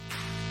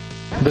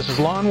This is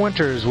Lon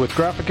Winters with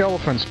Graphic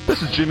Elephants.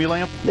 This is Jimmy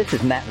Lamp. This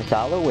is Matt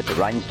Vassallo with the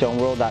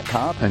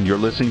RhinestoneWorld.com. And you're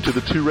listening to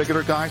the Two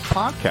Regular Guys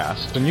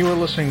podcast. And you are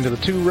listening to the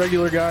Two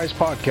Regular Guys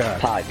podcast.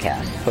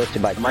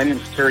 Hosted by... My name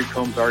is Terry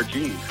Combs,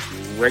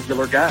 RG,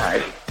 regular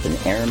guy. And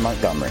Aaron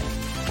Montgomery.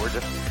 We're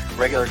just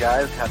regular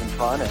guys having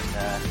fun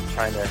and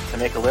trying to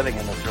make a living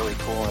in this really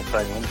cool and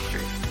exciting industry.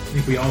 I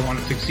think we all want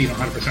to succeed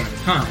 100% of the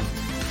time.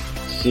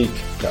 Seek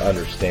to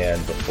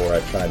understand before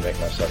I try and make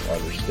myself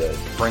understood.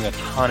 Bring a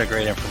ton of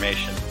great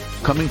information.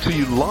 Coming to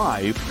you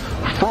live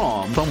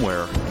from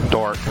somewhere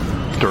dark,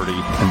 dirty,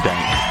 and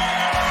dank.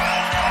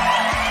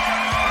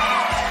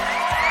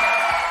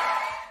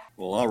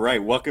 Well, all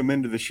right. Welcome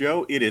into the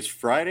show. It is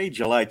Friday,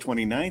 July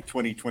 29th,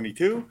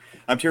 2022.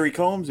 I'm Terry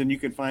Combs, and you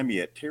can find me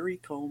at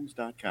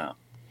terrycombs.com.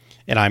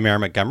 And I'm Aaron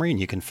Montgomery, and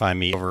you can find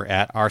me over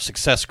at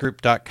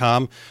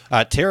oursuccessgroup.com.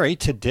 Terry,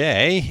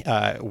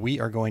 today we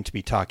are going to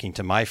be talking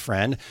to my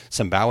friend,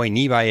 Sambawe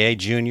Nibaye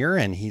Jr.,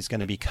 and he's going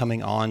to be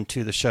coming on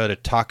to the show to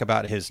talk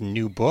about his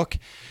new book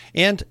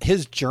and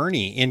his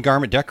journey in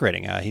garment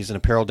decorating. He's an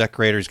apparel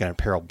decorator. He's got an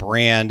apparel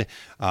brand,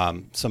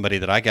 somebody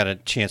that I got a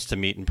chance to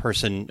meet in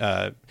person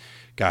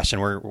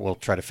and we'll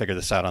try to figure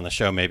this out on the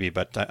show maybe,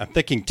 but I'm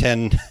thinking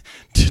 10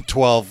 to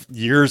 12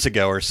 years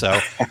ago or so,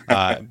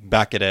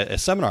 back at a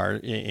seminar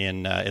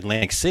in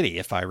Atlantic City,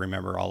 if I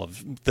remember all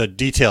of the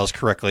details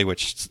correctly,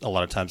 which a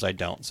lot of times I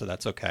don't, so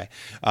that's okay.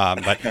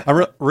 But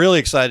I'm really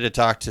excited to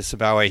talk to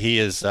Sambawe. He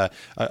is an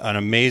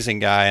amazing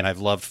guy, and I've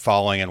loved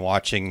following and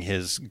watching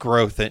his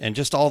growth and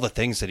just all the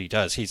things that he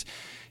does. He's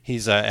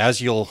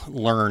as you'll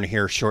learn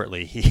here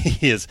shortly,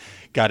 he has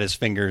got his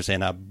fingers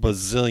in a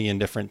bazillion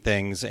different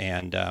things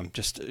and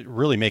just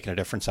really making a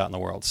difference out in the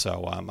world.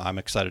 So I'm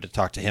excited to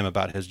talk to him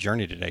about his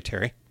journey today,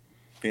 Terry.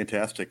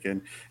 Fantastic.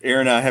 And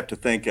Aaron, I have to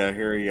thank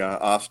Harry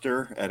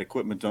Oster at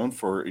Equipment Zone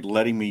for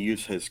letting me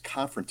use his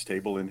conference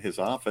table in his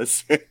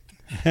office.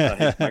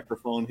 His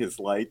microphone, his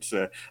lights.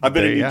 I've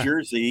been in New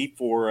Jersey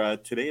for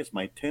today is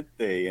my 10th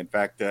day. In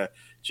fact,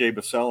 Jay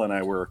Bassell and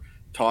I were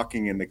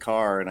talking in the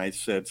car, and I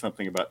said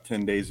something about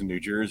 10 days in New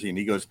Jersey, and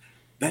he goes,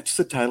 "That's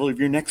the title of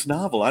your next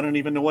novel. I don't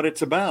even know what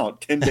it's about.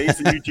 10 Days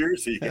in New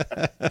Jersey."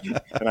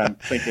 And I'm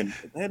thinking,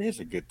 that is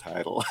a good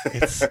title.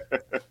 It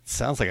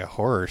sounds like a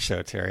horror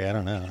show, Terry. I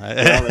don't know.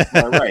 Well, that's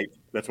what I write.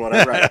 That's what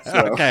I write.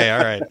 So. Okay,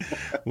 all right.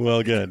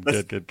 Well, good.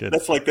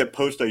 That's like that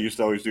post I used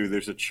to always do.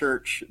 There's a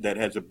church that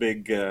has a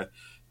big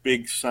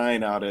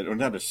sign out or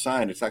not a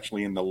sign, it's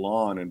actually in the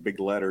lawn in big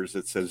letters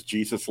that says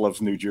Jesus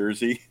loves New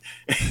Jersey.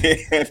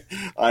 And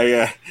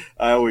I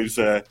always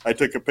I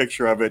took a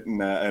picture of it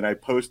and I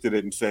posted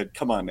it and said,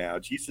 "Come on now,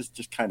 Jesus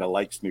just kind of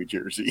likes New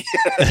Jersey."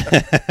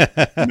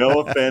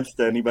 No offense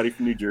to anybody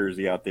from New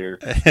Jersey out there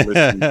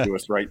listening to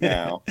us right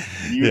now.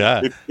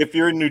 If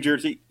you're in New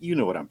Jersey, you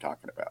know what I'm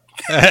talking about.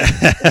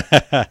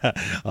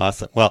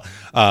 Awesome. Well,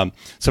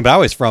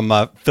 Sambawe is from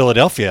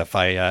Philadelphia,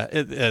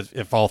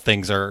 if all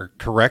things are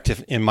correct,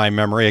 in my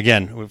memory.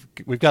 Again,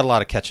 we've got a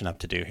lot of catching up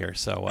to do here,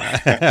 so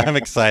I'm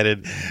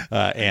excited.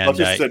 And I'll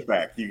just sit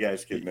back. You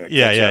guys can.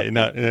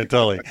 No,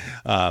 totally.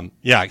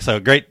 So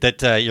great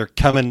that you're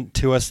coming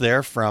to us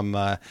there from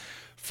what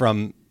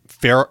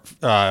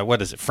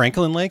is it,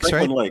 Franklin Lakes,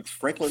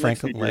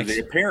 Franklin Lakes.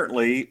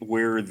 Apparently,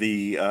 where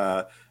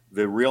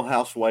the Real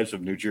Housewives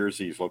of New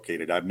Jersey is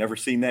located. I've never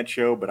seen that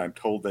show, but I'm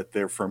told that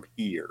they're from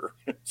here.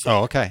 So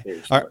okay.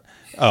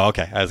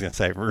 Okay. I was going to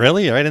say,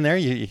 really? Right in there?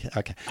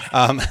 Okay.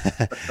 All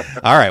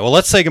right. Well,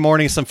 let's say good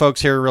morning to some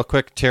folks here real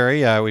quick,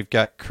 Terry. We've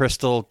got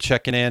Crystal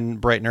checking in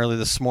bright and early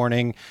this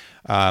morning.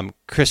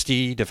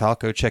 Christy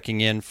DeFalco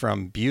checking in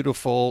from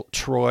beautiful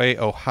Troy,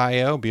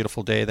 Ohio.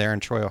 Beautiful day there in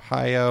Troy,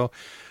 Ohio.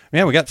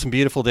 Man, we got some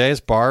beautiful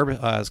days.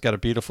 Barb has got a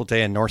beautiful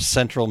day in north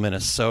central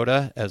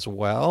Minnesota as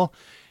well.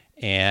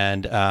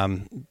 And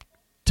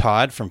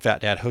Todd from Fat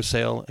Dad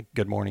Wholesale,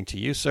 good morning to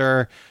you,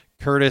 sir.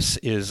 Curtis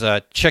is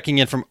checking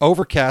in from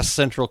overcast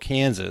central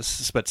Kansas.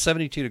 It's about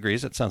 72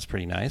 degrees. That sounds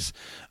pretty nice.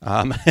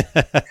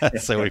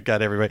 So we've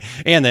got everybody.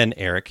 And then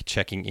Eric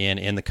checking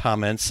in the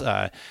comments,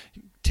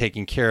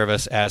 taking care of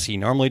us as he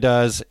normally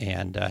does.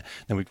 And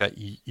then we've got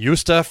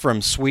Justa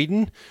from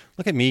Sweden.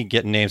 Look at me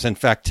getting names. In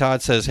fact,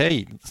 Todd says,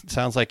 "Hey,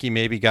 sounds like he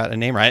maybe got a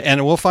name right."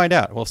 And we'll find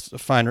out. We'll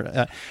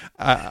find.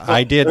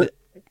 I did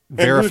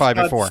verify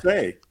before.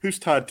 Who's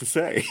Todd to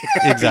say?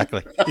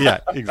 Exactly.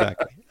 Yeah,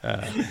 exactly.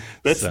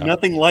 That's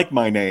nothing like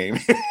my name.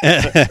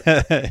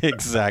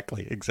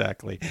 Exactly. You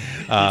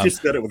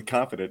just said it with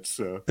confidence.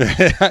 So.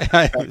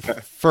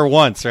 For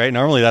once, right?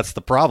 Normally that's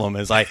the problem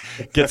is I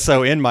get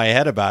so in my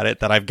head about it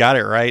that I've got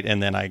it right,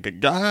 and then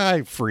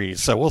I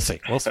freeze. So we'll see.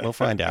 We'll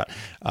find out.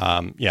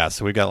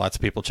 So we've got lots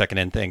of people checking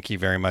in. Thank you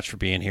very much for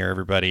being here,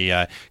 everybody.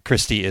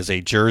 Christy is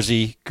a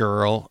Jersey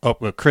girl.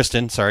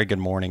 Kristen. Sorry. Good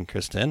morning,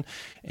 Kristen.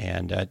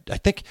 And I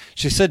think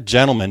she said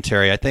gentleman,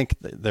 Terry. I think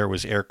there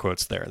was air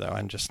quotes there, though.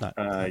 I'm just not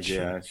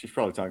sure. She's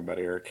probably talking about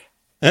Eric.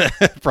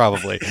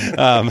 Probably.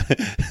 Or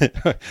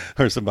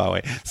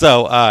Sambawe.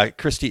 So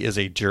Christy is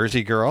a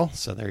Jersey girl.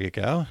 So there you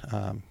go.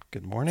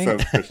 Good morning. So,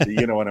 Christy,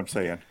 you know what I'm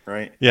saying,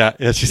 right? Yeah.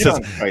 She You know says.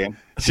 what I'm saying.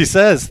 She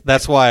says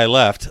that's why I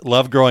left.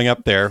 Loved growing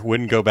up there.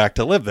 Wouldn't go back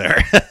to live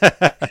there.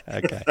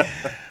 Okay.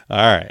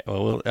 All right.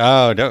 Well.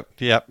 Oh no.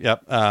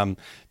 Yep.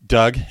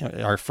 Doug,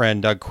 our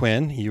friend Doug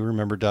Quinn. You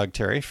remember Doug,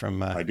 Terry,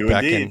 from I do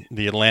back indeed. in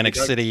the Atlantic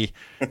City.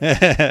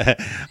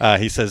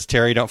 He says,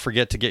 Terry, don't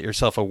forget to get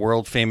yourself a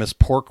world famous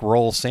pork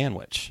roll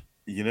sandwich.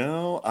 You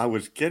know, I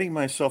was getting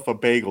myself a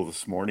bagel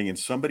this morning, and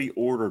somebody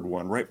ordered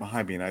one right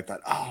behind me, and I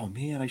thought, oh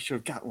man, I should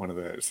have got one of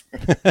those.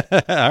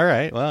 All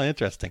right. Well,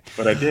 interesting.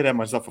 But I did have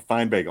myself a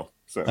fine bagel.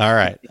 So. All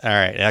right.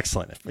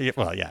 Excellent.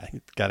 Well, yeah,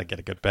 you got to get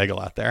a good bagel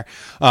out there.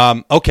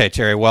 Okay,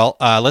 Terry. Well,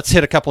 let's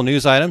hit a couple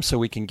news items so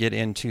we can get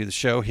into the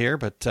show here.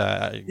 But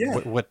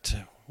what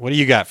do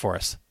you got for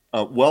us?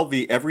 Well,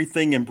 the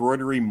Everything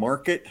Embroidery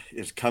Market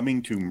is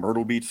coming to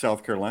Myrtle Beach,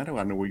 South Carolina.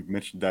 I know we've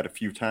mentioned that a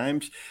few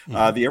times.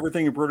 Mm-hmm. The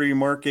Everything Embroidery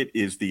Market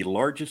is the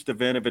largest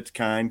event of its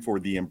kind for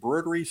the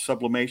embroidery,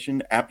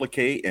 sublimation,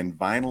 applique, and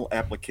vinyl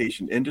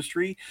application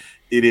industry.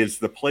 It is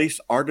the place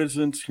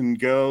artisans can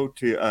go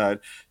to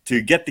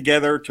get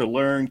together, to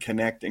learn,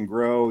 connect, and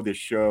grow. This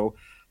show.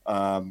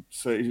 So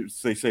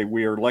they say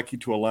we are lucky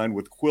to align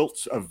with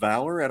Quilts of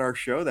Valor at our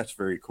show. That's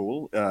very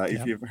cool.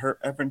 If you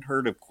haven't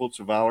heard of Quilts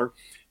of Valor,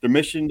 their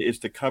mission is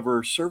to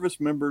cover service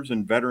members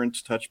and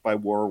veterans touched by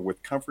war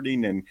with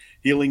comforting and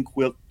healing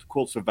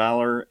Quilts of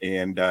Valor,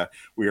 and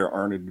we are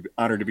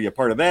honored to be a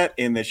part of that.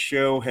 And this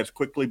show has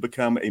quickly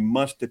become a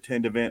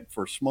must-attend event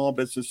for small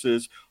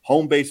businesses,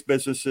 home-based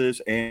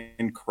businesses,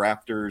 and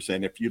crafters.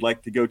 And if you'd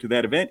like to go to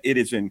that event, it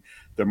is in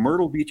the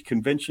Myrtle Beach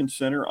Convention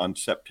Center on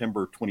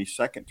September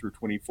 22nd through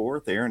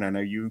 24th. Aaron, I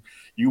know you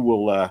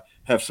will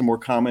have some more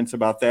comments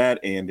about that,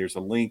 and there's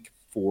a link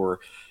for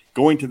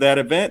going to that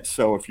event.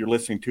 So if you're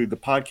listening to the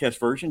podcast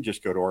version,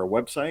 just go to our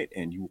website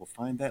and you will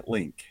find that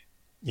link.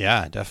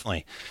 Yeah,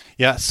 definitely.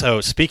 Yeah.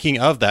 So speaking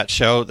of that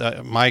show,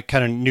 my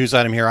kind of news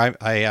item here,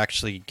 I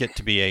actually get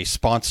to be a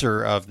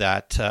sponsor of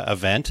that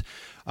event.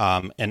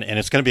 And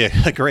it's going to be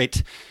a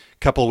great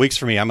couple of weeks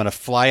for me. I'm going to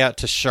fly out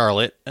to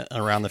Charlotte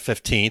around the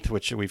 15th,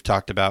 which we've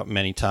talked about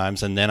many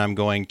times. And then I'm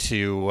going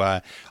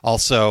to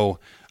also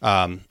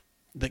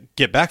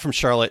get back from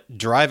Charlotte,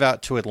 drive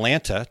out to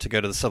Atlanta to go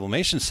to the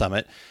Sublimation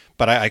Summit.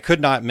 But I could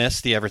not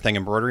miss the Everything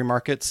Embroidery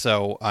Market.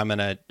 So I'm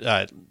going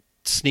to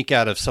sneak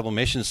out of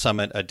Sublimation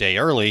Summit a day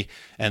early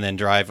and then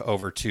drive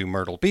over to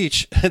Myrtle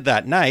Beach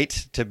that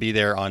night to be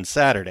there on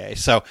Saturday.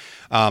 So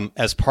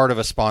as part of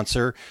a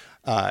sponsorship,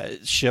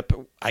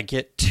 I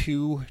get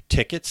 2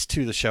 tickets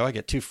to the show. I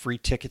get 2 free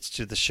tickets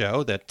to the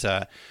show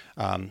that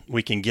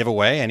we can give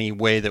away any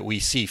way that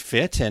we see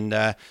fit.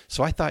 And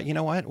so I thought, you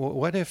know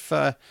what if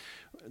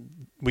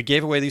we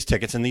gave away these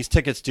tickets, and these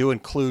tickets do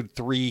include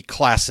 3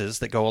 classes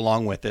that go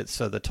along with it.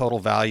 So the total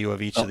value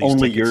of each of these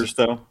only tickets yours,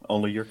 though?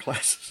 Only your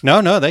classes?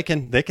 No, they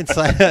can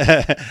sign.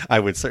 I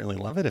would certainly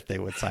love it if they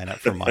would sign up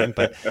for mine,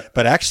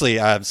 but actually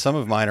some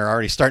of mine are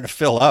already starting to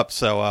fill up.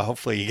 So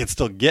hopefully you can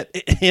still get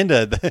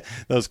into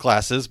those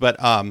classes. But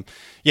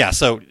yeah,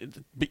 so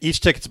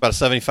each ticket's about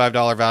a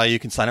 $75 value. You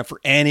can sign up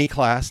for any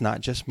class, not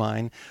just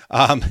mine.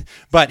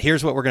 But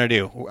here's what we're going to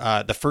do.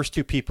 The first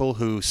 2 people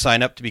who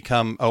sign up to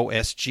become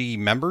OSG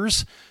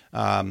members,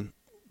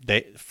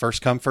 they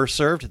first come, first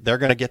served, they're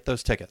going to get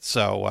those tickets.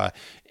 So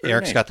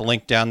Eric's got the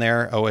link down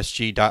there,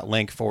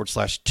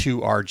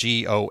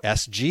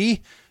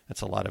 osg.link/2RGOSG.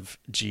 That's a lot of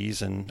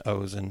G's and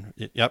O's and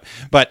yep.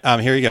 But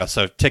here you go.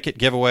 So ticket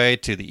giveaway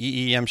to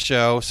the EEM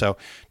show. So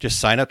just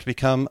sign up to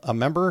become a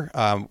member.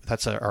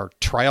 That's our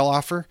trial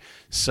offer.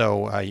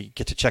 So you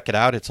get to check it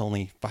out. It's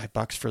only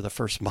 $5 for the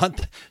first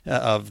month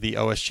of the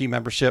OSG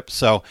membership.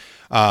 So,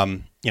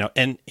 and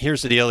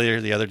here's the deal here.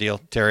 The other deal,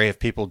 Terry, if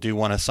people do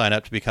want to sign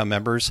up to become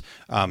members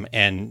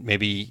and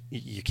maybe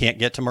you can't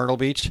get to Myrtle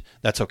Beach,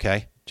 that's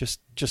okay.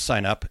 Just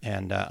sign up,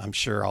 and I'm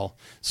sure I'll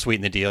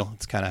sweeten the deal.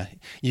 It's kind of,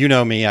 you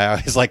know me, I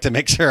always like to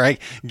make sure I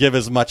give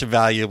as much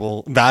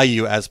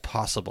value as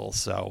possible.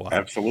 So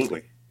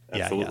Absolutely.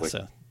 Yeah.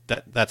 So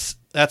that's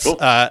cool.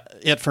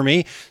 It for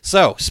me.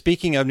 So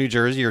speaking of New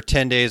Jersey, or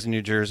 10 days in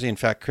New Jersey, in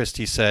fact,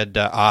 Christy said,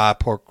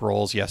 pork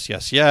rolls, yes,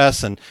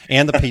 and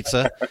the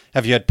pizza.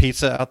 Have you had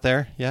pizza out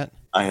there yet?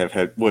 I have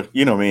had, well,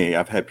 you know me,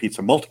 I've had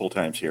pizza multiple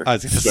times here. I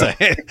was going to say,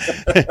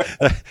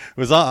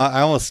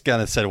 I almost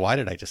kind of said, why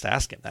did I just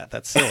ask him that?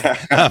 That's silly.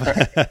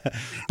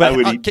 But I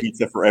would eat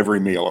pizza for every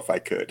meal if I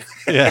could.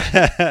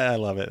 Yeah, I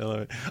love it.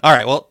 All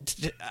right. Well,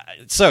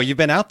 so you've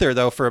been out there,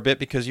 though, for a bit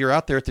because you're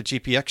out there at the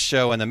GPX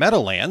show in the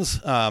Meadowlands.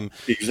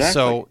 Exactly.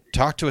 So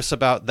talk to us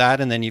about that.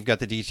 And then you've got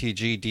the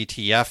DTG,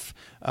 DTF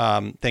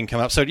thing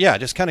come up. So, yeah,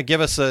 just kind of give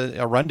us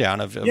a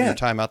rundown of your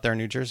time out there in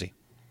New Jersey.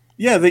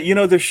 Yeah,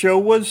 the show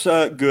was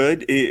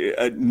good.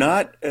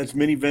 Not as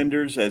many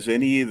vendors as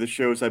any of the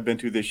shows I've been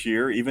to this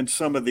year. Even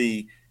some of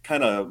the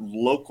kind of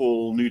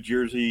local New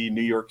Jersey,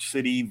 New York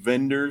City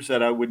vendors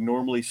that I would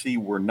normally see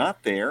were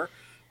not there.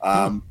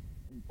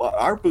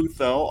 Our booth,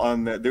 though,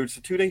 there's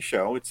a 2-day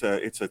show. It's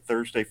a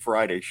Thursday,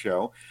 Friday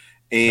show,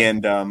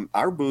 and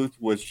our booth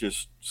was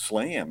just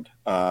slammed.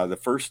 The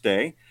first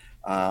day,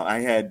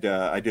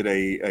 I did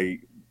a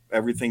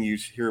everything you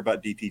hear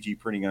about DTG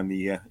printing on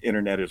the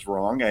internet is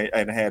wrong. I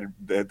had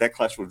that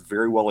class was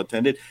very well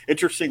attended.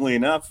 Interestingly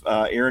enough,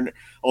 Aaron,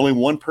 only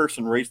one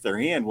person raised their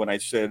hand when I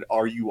said,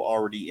 "Are you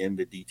already in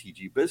the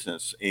DTG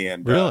business?"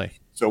 And really,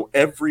 so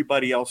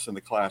everybody else in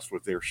the class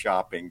was there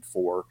shopping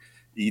for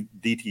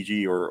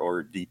DTG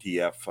or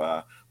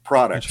DTF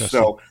products.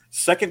 So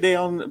second day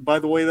on, by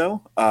the way,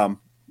 though,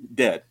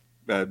 dead,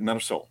 not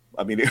a soul.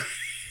 I mean,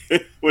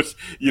 it was,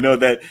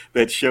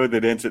 that show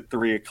that ends at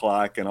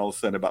 3:00 and all of a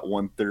sudden about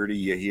 1:30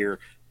 you hear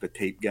the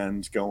tape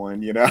guns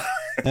going, People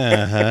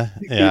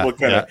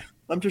kind of,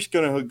 I'm just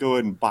going to go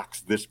ahead and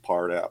box this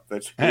part up.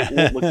 It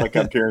won't look like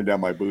I'm tearing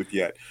down my booth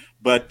yet.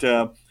 But,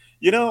 all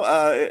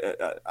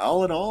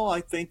in all,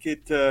 I think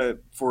it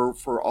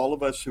for all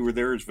of us who were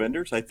there as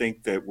vendors, I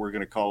think that we're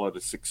going to call it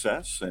a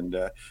success. And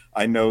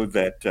I know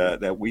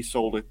that we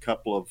sold a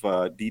couple of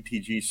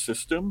DTG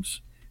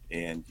systems.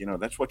 And,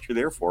 that's what you're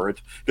there for.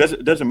 It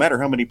doesn't matter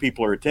how many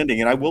people are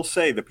attending. And I will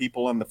say the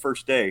people on the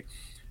first day,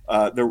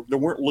 there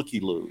weren't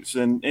looky-loos.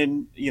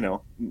 And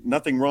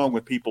nothing wrong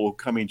with people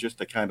coming just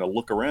to kind of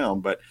look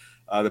around. But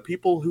the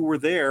people who were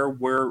there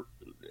were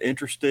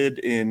interested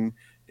in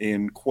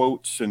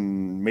quotes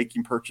and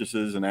making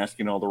purchases and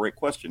asking all the right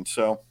questions.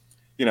 So,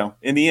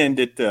 in the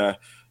end,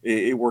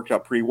 it worked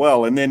out pretty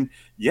well. And then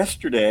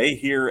yesterday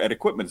here at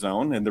Equipment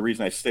Zone, and the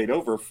reason I stayed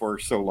over for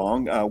so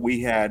long,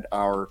 we had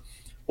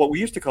what we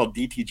used to call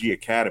DTG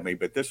Academy,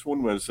 but this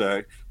one was,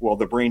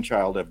 the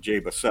brainchild of Jay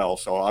Bassell.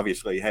 So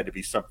obviously it had to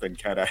be something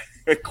kind of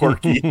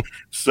quirky.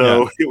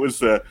 So It was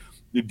the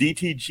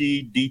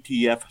DTG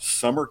DTF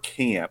Summer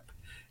Camp.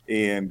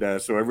 And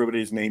so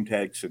everybody's name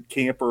tag said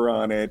camper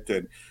on it.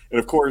 And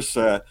of course,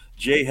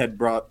 Jay had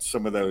brought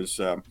some of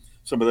those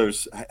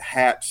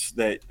hats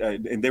that,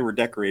 and they were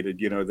decorated,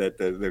 that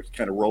the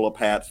kind of roll-up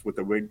hats with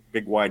the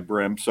big wide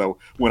brim. So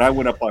when I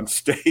went up on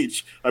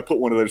stage, I put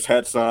one of those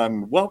hats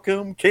on.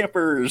 Welcome,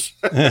 campers.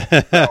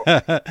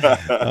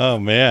 Oh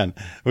man,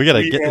 we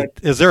gotta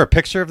get. Is there a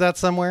picture of that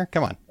somewhere?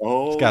 Come on.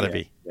 Oh, it's got to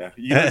be.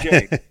 Yeah,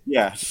 Jay.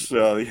 Yes,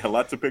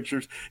 lots of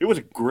pictures. It was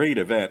a great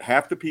event.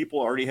 Half the people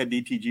already had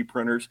DTG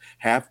printers,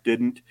 half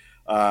didn't.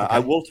 I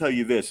will tell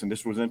you this, and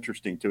this was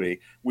interesting to me.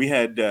 We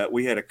had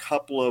a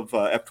couple of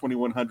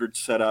F2100s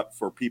set up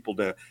for people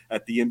to,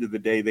 at the end of the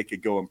day, they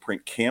could go and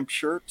print camp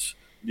shirts,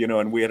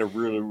 and we had a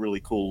really,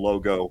 really cool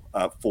logo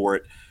for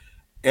it.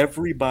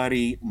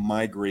 Everybody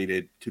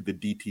migrated to the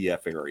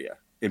DTF area.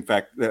 In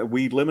fact,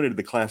 we limited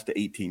the class to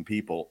 18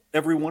 people.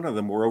 Every one of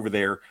them were over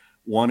there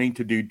wanting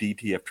to do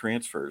DTF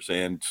transfers.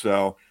 And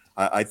so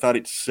I thought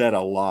it said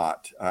a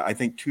lot. I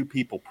think 2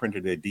 people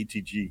printed a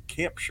DTG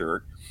camp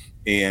shirt,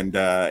 and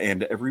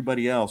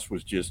everybody else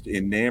was just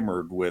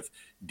enamored with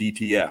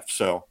DTF.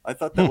 So I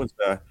thought that was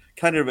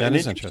kind of an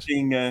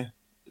interesting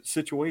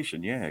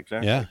situation. Yeah,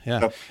 exactly. Yeah. So,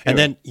 anyway. And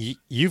then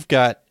you've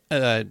got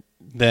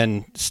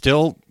then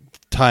still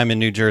time in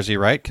New Jersey,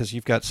 right? Because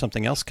you've got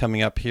something else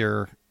coming up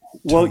here.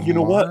 Well, you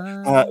know what?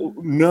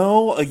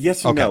 No,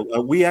 yes and no.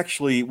 We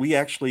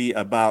actually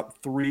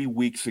about 3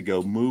 weeks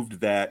ago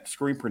moved that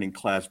screen printing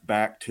class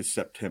back to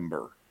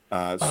September,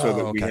 so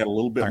that we had a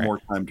little bit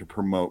more time to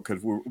promote,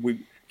 because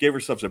we gave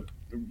ourselves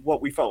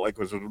what we felt like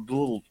was a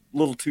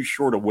little too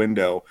short a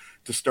window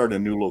to start a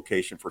new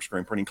location for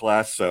screen printing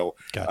class. So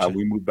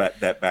we moved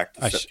that back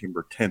to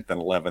September 10th and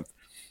 11th.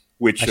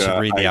 Which I should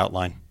read the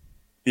outline.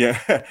 Yeah.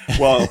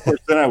 Well, of course,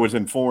 then I was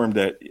informed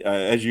that,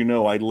 as you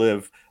know, I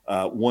live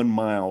 1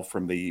 mile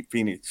from the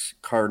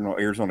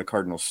Arizona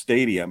Cardinals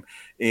Stadium,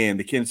 and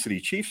the Kansas City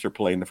Chiefs are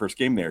playing the first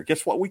game there.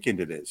 Guess what weekend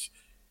it is?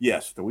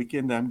 Yes, the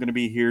weekend I'm going to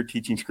be here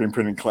teaching screen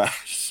printing class.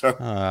 So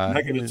I'm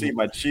not going to see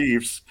my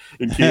Chiefs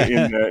in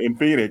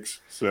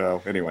Phoenix.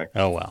 So anyway.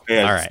 Oh, well.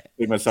 Yeah, all right.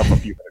 Save myself a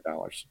few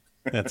 $100.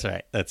 That's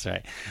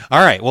right.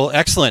 All right. Well,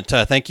 excellent.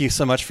 Thank you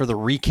so much for the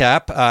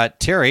recap.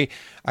 Terry,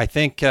 I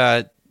think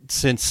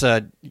since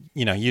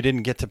you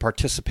didn't get to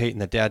participate in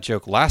the dad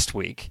joke last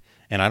week,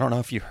 and I don't know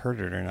if you heard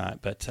it or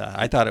not, but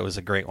I thought it was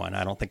a great one.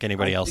 I don't think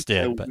anybody else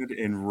did. I went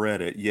and read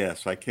it.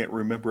 Yes, I can't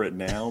remember it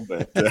now,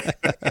 but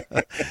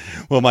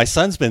well, my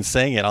son's been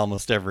saying it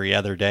almost every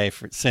other day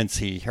since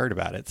he heard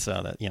about it.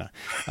 So that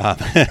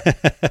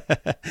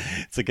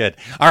it's a good.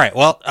 All right.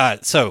 Well,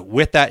 so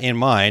with that in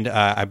mind,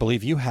 I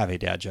believe you have a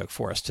dad joke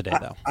for us today,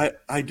 though.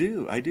 I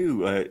do.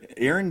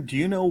 Aaron, do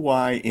you know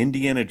why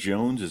Indiana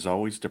Jones is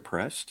always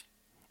depressed?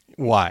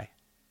 Why?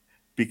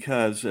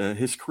 Because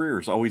his career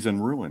is always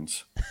in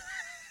ruins.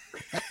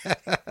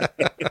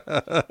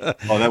 That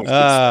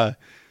was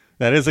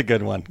that is a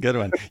good one.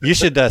 You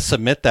should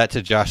submit that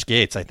to Josh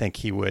Gates. I think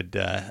he would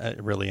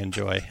really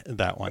enjoy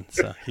that one.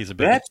 So he's a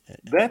big.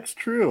 That's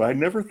true. I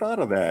never thought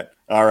of that.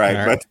 All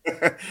right.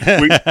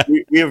 But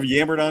we have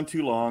yammered on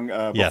too long.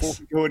 Before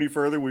we go any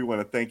further, we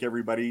want to thank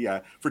everybody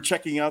for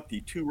checking out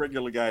the Two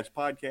Regular Guys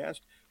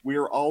podcast. We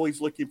are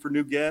always looking for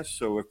new guests.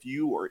 So if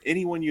you or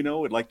anyone you know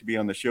would like to be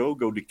on the show,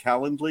 go to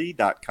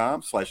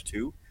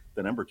calendly.com/2.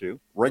 the number 2,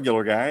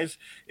 Regular Guys,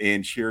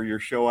 and share your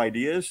show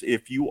ideas.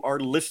 If you are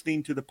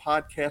listening to the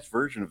podcast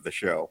version of the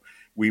show,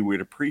 we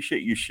would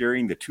appreciate you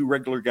sharing the Two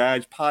Regular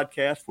Guys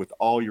podcast with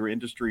all your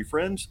industry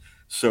friends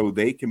so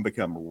they can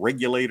become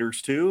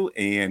regulators too.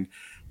 And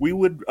we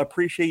would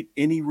appreciate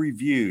any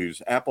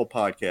reviews, Apple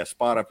Podcasts,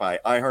 Spotify,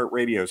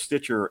 iHeartRadio,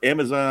 Stitcher,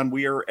 Amazon.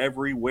 We are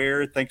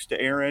everywhere, thanks to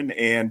Aaron.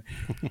 And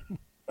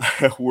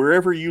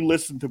wherever you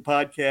listen to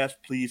podcasts,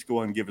 please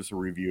go and give us a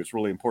review. It's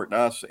really important to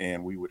us,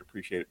 and we would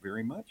appreciate it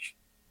very much.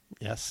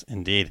 Yes,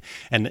 indeed.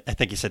 And I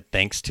think you said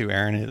thanks to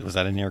Aaron. Was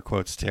that in your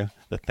quotes too?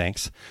 The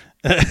thanks?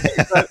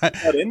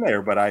 It's not in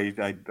there, but I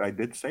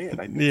did say it.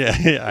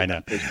 Yeah, I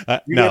know.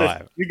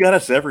 You got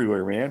us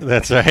everywhere, man.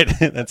 That's right.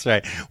 That's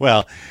right.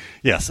 Well,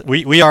 yes,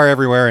 we are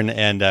everywhere,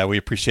 and we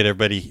appreciate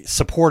everybody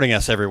supporting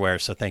us everywhere.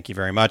 So thank you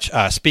very much.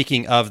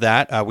 Speaking of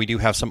that, we do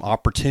have some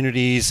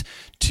opportunities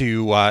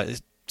to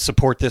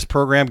support this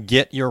program,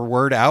 get your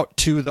word out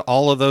to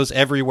all of those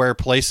everywhere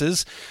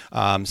places.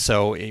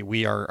 So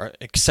we are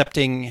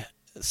accepting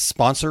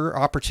sponsor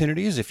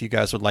opportunities. If you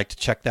guys would like to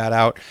check that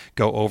out,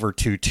 go over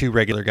to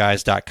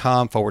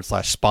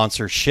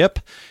tworegularguys.com/sponsorship,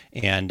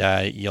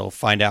 and you'll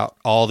find out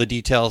all the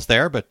details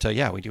there. But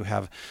yeah, we do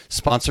have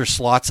sponsor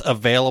slots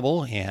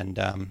available, and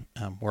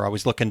we're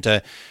always looking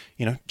to,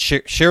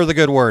 share the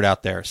good word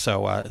out there.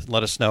 So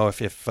let us know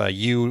if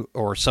you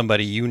or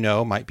somebody you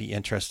know might be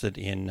interested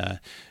in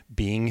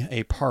being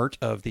a part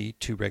of the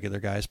Two Regular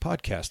Guys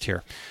podcast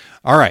here.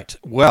 All right.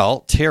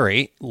 Well,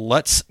 Terry,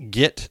 let's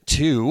get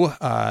to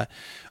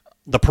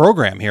the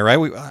program here,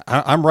 right?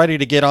 I'm ready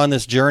to get on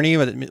this journey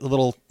with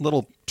a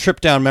little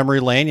trip down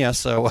memory lane. Yeah.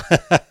 So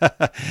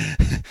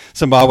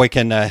Zimbabwe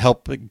can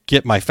help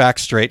get my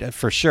facts straight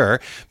for sure.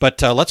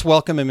 But let's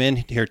welcome him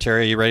in here.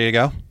 Terry, are you ready to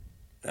go?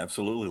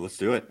 Absolutely. Let's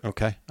do it.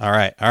 Okay. All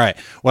right.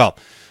 Well,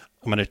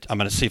 I'm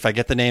gonna see if I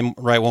get the name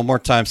right one more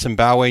time.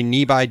 Zimbabwe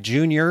Nibai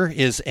Jr.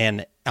 is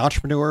an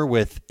entrepreneur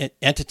with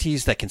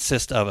entities that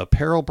consist of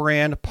apparel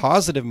brand,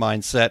 positive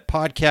mindset,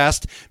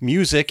 podcast,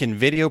 music, and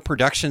video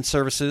production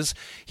services.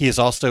 He is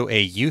also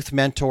a youth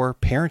mentor,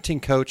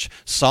 parenting coach,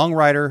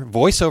 songwriter,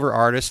 voiceover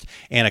artist,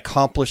 and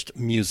accomplished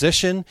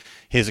musician.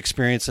 His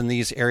experience in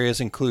these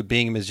areas include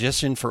being a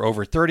musician for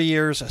over 30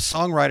 years, a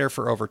songwriter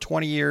for over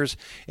 20 years,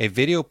 a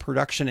video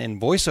production and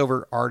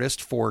voiceover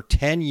artist for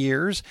 10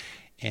 years,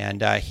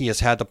 and he has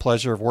had the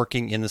pleasure of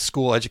working in the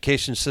school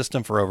education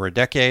system for over a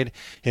decade.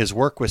 His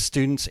work with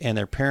students and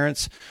their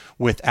parents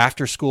with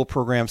after-school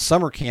programs,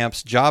 summer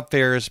camps, job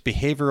fairs,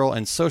 behavioral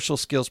and social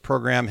skills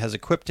program has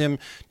equipped him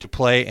to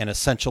play an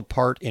essential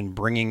part in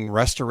bringing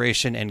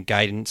restoration and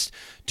guidance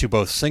to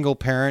both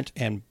single-parent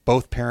and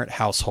both-parent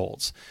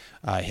households.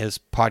 His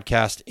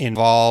podcast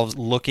involves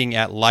looking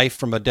at life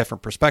from a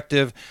different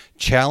perspective,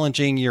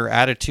 challenging your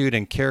attitude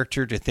and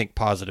character to think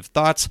positive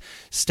thoughts,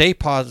 say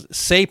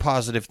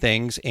positive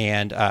things,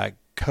 and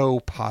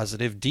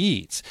co-positive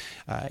deeds.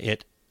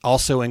 It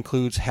also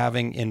includes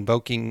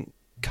invoking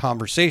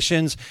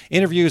conversations,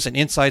 interviews, and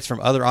insights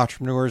from other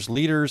entrepreneurs,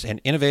 leaders, and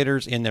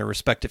innovators in their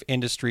respective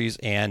industries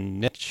and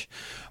niche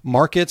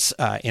markets.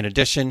 In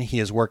addition, he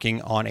is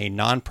working on a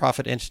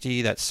nonprofit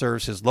entity that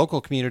serves his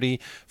local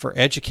community for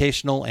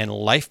educational and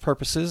life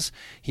purposes.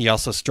 He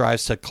also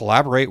strives to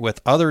collaborate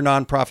with other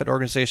nonprofit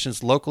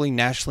organizations locally,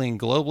 nationally, and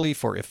globally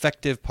for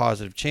effective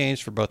positive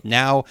change for both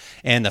now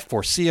and the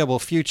foreseeable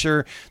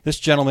future.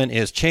 This gentleman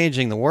is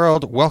changing the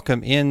world.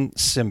 Welcome in,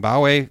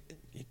 Zimbabwe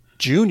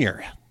Jr.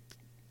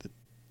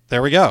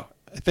 There we go,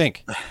 I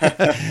think.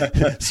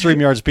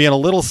 StreamYard's being a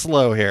little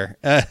slow here.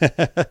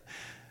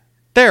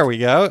 There we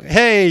go.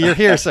 Hey, you're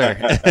here, sir.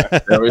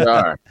 There we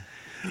are.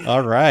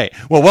 All right.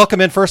 Well, welcome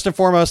in. First and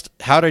foremost,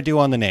 how'd I do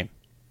on the name?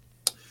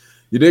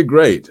 You did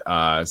great.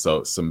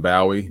 So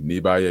Zimbabwe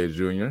Nibai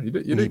Jr. You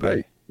did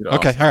great.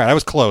 Okay. Awesome. All right. I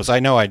was close.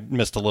 I know I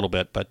missed a little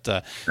bit,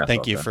 but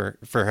thank you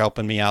for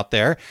helping me out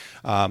there.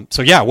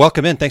 So yeah,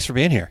 welcome in. Thanks for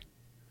being here.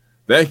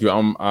 Thank you.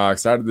 I'm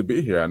excited to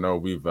be here. I know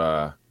we've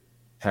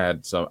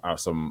had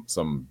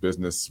some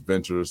business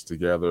ventures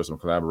together, some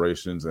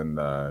collaborations,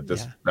 and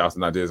just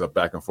bouncing ideas up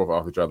back and forth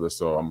off each other.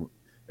 So I'm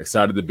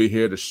excited to be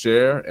here to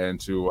share and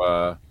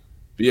to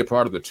be a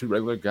part of the Two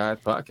Regular Guys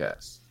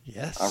podcast.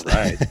 Yes. All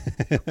right.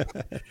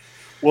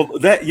 Well,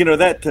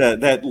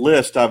 that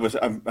list,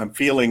 I'm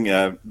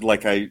feeling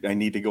like I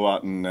need to go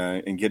out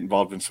and get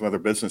involved in some other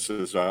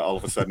businesses. All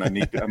of a sudden, I'm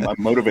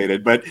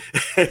motivated. But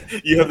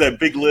you have that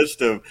big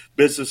list of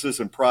businesses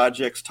and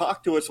projects.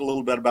 Talk to us a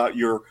little bit about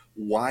your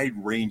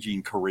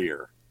wide-ranging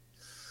career.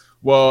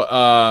 Well,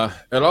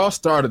 it all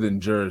started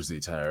in Jersey,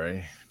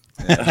 Terry.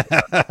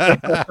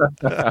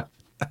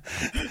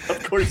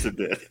 Of course it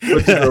did.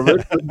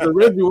 the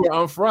review where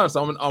I'm from,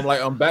 so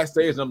I'm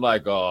backstage, and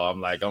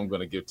I'm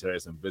gonna give Terry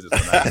some business.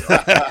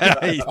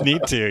 You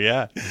need to,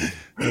 yeah.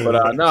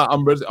 But no,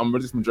 I'm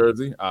originally from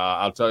Jersey.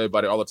 I'll tell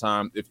everybody all the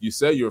time, if you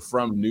say you're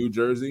from New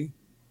Jersey,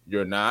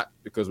 you're not,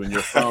 because when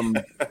you're from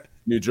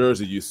New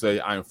Jersey, you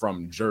say I'm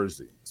from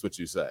Jersey. That's what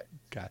you say.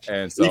 Gotcha.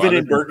 And so even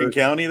in Bergen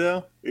County,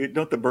 though,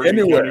 don't the Bergen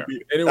anywhere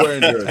County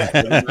in Jersey.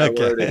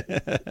 Okay.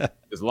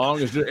 as long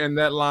as you're in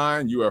that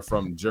line, you are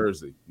from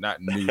Jersey,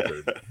 not New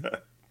Jersey.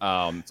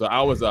 So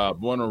I was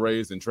born and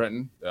raised in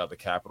Trenton, the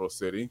capital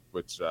city,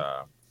 which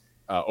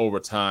over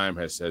time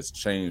has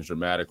changed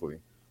dramatically.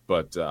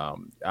 But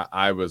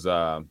I was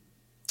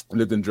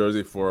lived in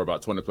Jersey for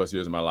about 20 plus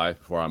years of my life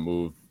before I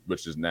moved,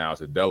 which is now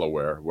to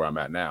Delaware, where I'm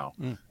at now.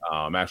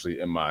 I'm actually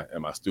in my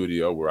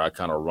studio where I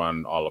kind of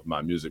run all of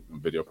my music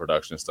and video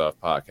production stuff,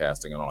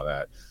 podcasting and all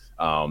that.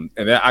 And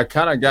then I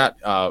kind of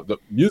got the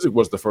music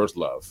was the first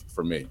love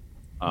for me.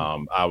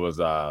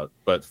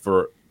 But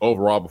for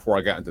overall, before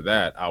I got into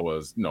that, I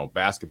was,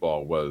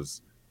 basketball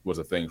was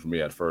a thing for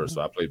me at first.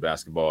 So I played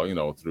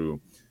basketball, through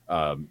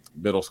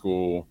middle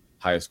school,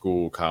 high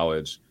school,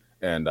 college,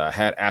 and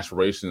had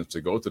aspirations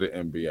to go to the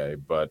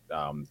NBA. But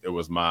it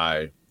was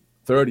my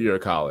third year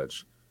of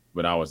college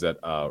when I was at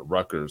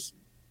Rutgers,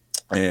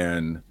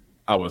 and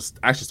I was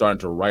actually starting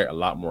to write a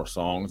lot more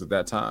songs at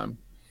that time.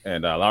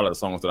 And a lot of the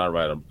songs that I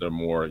write, they're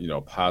more,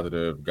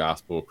 positive,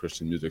 gospel,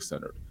 Christian music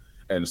centered.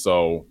 And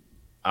so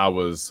I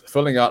was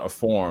filling out a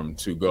form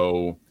to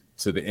go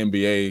to the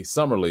NBA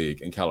Summer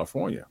League in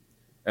California.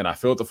 And I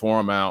filled the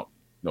form out,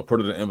 put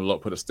it in an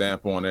envelope, put a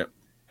stamp on it.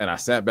 And I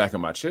sat back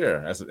in my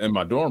chair in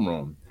my dorm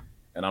room.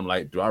 And I'm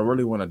like, do I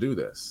really want to do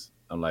this?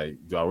 I'm like,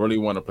 do I really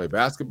want to play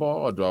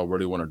basketball or do I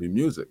really want to do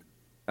music?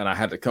 And I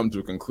had to come to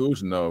a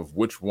conclusion of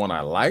which one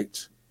I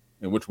liked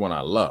and which one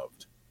I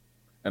loved.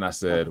 And I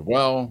said,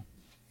 well,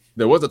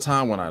 there was a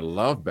time when I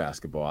loved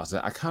basketball. I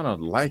said, I kind of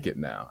like it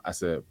now. I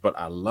said, but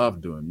I love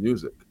doing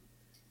music.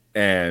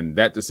 And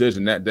that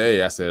decision that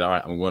day, I said, all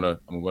right, I'm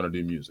gonna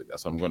do music.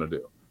 That's what I'm gonna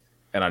do.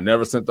 And I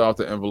never sent off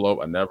the envelope.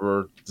 I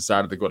never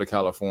decided to go to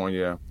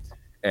California.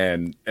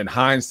 And in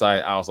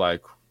hindsight, I was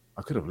like,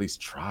 I could have at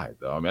least tried,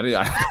 though. I mean,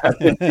 I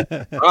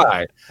didn't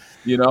try,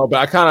 but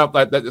I kind of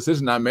like that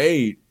decision I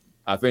made.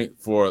 I think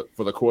for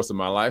the course of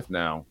my life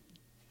now,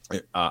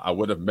 I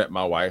would have met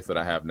my wife that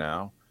I have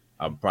now.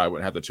 I probably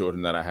wouldn't have the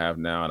children that I have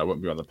now, and I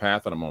wouldn't be on the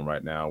path that I'm on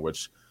right now,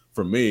 which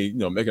for me,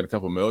 making a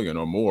couple million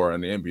or more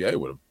in the NBA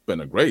would have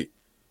been a great,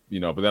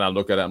 but then I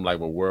look at it, I'm like,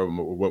 well, where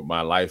would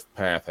my life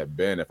path have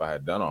been if I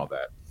had done all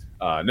that?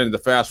 And then to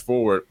fast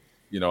forward,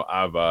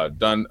 I've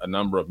done a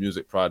number of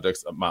music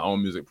projects, my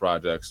own music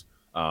projects.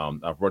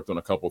 I've worked on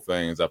a couple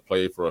things. I've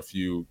played for a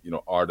few,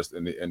 artists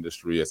in the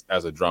industry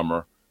as a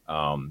drummer.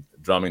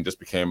 Drumming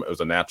just it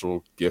was a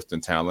natural gift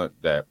and talent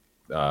that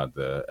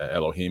the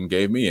Elohim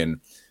gave me, and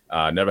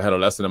never had a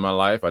lesson in my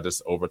life. I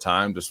just over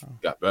time just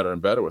got better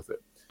and better with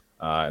it.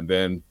 And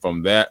then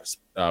from that,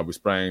 we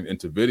sprang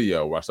into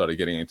video, where I started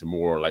getting into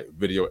more like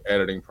video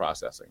editing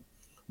processing,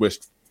 which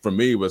for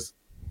me was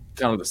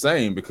kind of the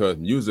same, because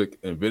music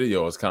and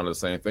video is kind of the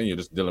same thing. You're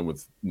just dealing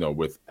with,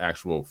 with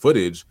actual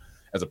footage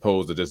as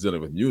opposed to just dealing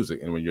with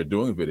music. And when you're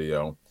doing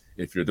video,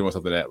 if you're doing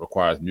something that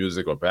requires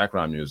music or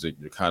background music,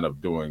 you're kind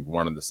of doing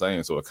one and the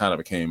same. So it kind of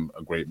became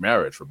a great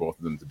marriage for both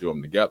of them to do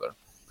them together.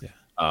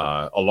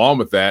 Along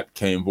with that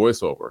came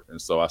voiceover.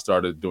 And so I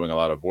started doing a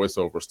lot of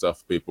voiceover stuff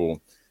for people.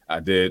 I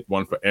did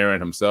one for Aaron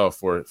himself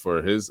for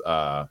his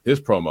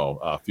promo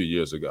a few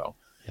years ago.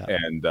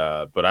 And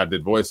but I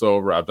did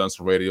voiceover. I've done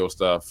some radio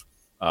stuff.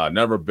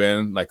 Never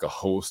been like a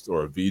host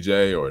or a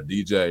VJ or a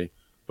DJ.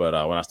 But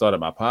when I started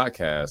my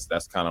podcast,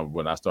 that's kind of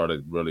when I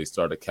started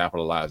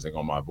capitalizing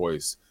on my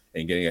voice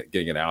and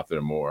getting it out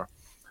there more.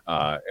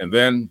 And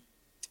then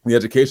the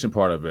education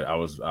part of it,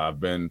 I've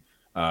been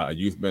a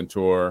youth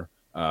mentor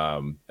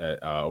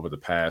over the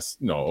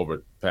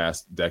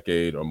past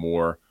decade or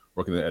more,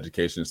 working in the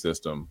education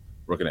system,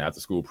 working in after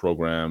school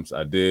programs.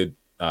 I did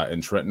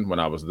in Trenton when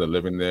I was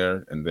living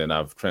there, and then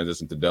I've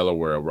transitioned to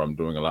Delaware, where I'm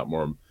doing a lot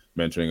more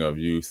mentoring of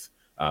youth.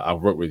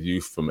 I've worked with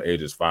youth from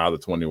ages 5 to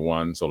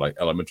 21, so like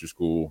elementary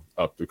school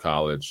up through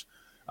college.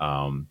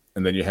 And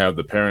then you have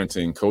the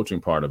parenting coaching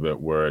part of it,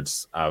 where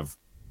I've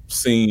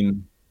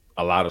seen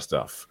a lot of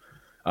stuff,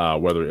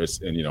 whether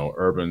it's in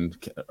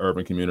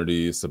urban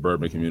communities,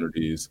 suburban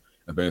communities,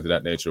 and things of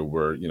that nature,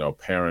 where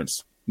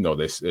parents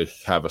they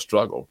have a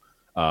struggle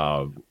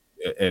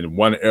in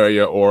one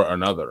area or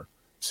another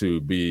to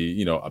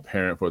be a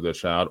parent for their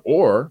child,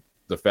 or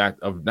the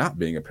fact of not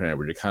being a parent,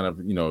 where you're kind of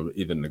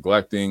either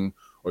neglecting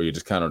or you're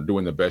just kind of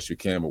doing the best you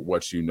can with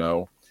what you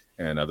know.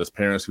 And there's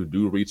parents who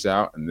do reach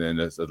out, and then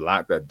there's a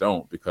lot that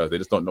don't, because they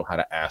just don't know how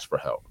to ask for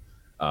help.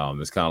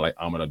 It's kind of like,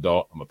 I'm an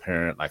adult, I'm a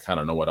parent, I kind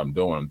of know what I'm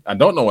doing. I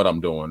don't know what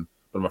I'm doing,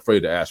 but I'm afraid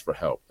to ask for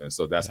help. And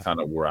so that's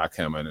kind of where I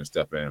come in and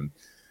step in.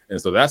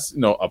 And so that's,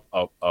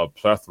 a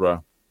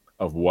plethora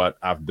of what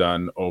I've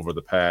done over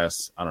the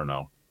past,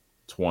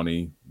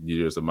 20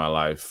 years of my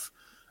life.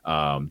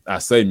 I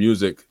say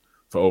music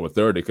for over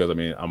 30 because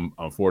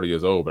I'm 40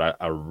 years old, but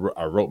I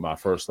wrote my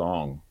first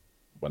song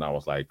when I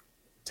was like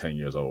 10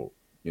 years old.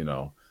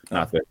 Not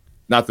that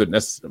that's,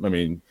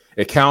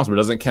 it counts, but it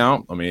doesn't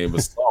count. It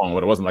was a song,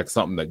 but it wasn't like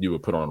something that you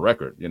would put on a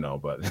record,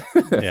 but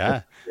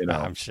yeah,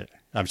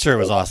 I'm sure it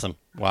was awesome.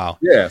 Wow.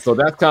 Yeah. So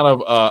that's kind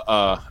of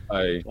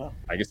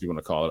I guess you want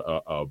to call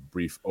it a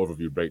brief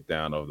overview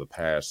breakdown of the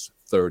past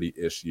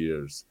 30-ish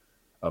years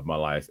of my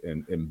life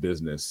in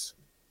business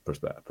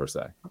per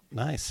se.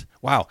 Nice.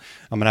 Wow.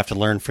 I'm gonna have to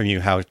learn from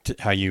you how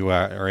you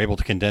are able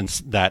to condense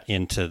that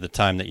into the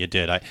time that you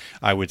did.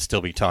 I would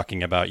still be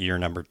talking about year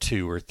number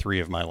 2 or 3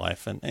 of my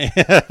life. And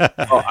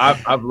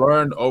I've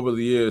learned over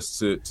the years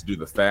to do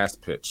the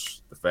fast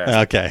pitch.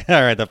 Okay.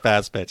 All right. The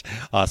fast pitch.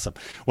 Awesome.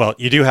 Well,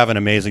 you do have an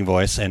amazing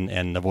voice,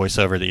 and the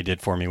voiceover that you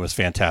did for me was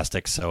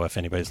fantastic. So if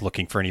anybody's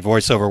looking for any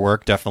voiceover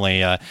work,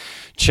 definitely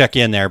check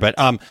in there. But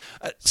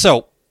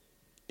so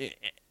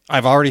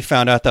I've already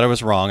found out that I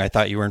was wrong. I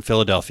thought you were in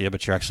Philadelphia,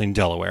 but you're actually in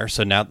Delaware.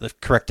 So now they've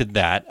corrected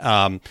that.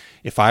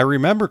 If I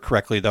remember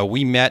correctly, though,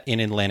 we met in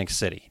Atlantic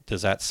City.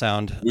 Does that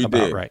sound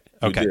about right?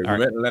 Okay. We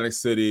met in Atlantic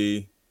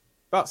City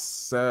about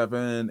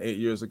 7-8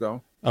 years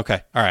ago.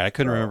 Okay. All right. I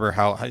couldn't remember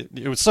how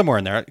it was somewhere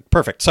in there.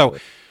 Perfect. So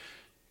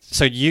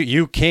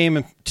you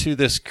came to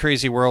this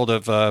crazy world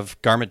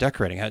of garment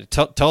decorating.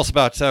 Tell us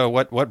about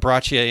what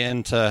brought you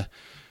into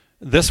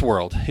this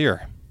world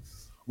here.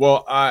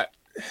 Well, I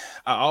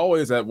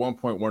always at one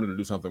point wanted to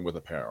do something with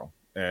apparel.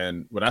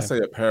 And when I say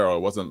apparel,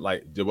 it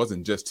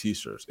wasn't just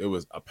t-shirts. It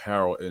was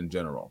apparel in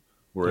general,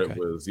 where it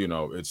was,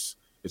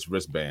 it's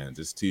wristbands,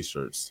 it's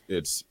t-shirts,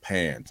 it's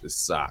pants, it's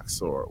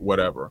socks or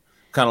whatever,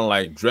 kind of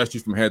like dress you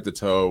from head to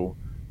toe,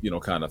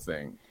 kind of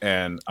thing.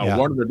 And I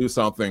wanted to do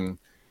something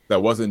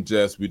that wasn't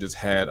just, we just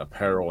had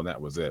apparel and that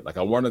was it. Like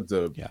I wanted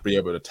to be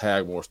able to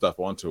tag more stuff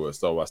onto it.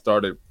 So I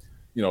started,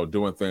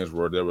 doing things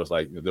where there were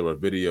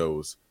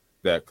videos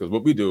that, because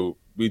what we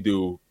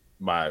do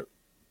my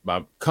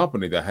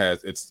company that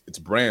has its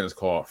brand is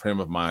called Frame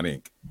of Mind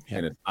Inc.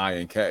 And it's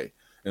INK.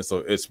 And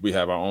so we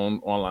have our own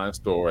online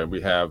store, and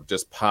we have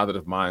just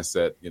positive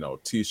mindset,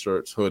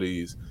 t-shirts,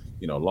 hoodies,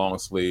 long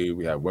sleeve.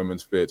 We have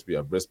women's fits, we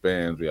have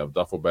wristbands, we have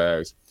duffel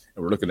bags,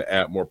 and we're looking to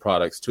add more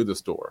products to the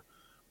store.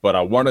 But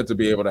I wanted to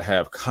be able to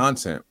have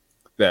content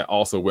that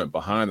also went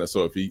behind that.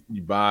 So if you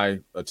buy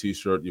a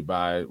t-shirt, you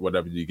buy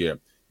whatever you get,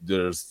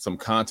 there's some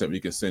content we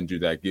can send you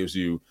that gives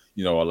you,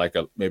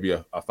 maybe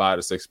a 5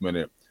 to 6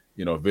 minute,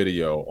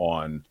 video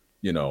on,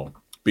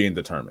 being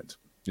determined,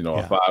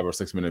 a 5 or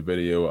 6 minute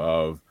video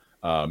of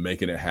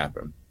making it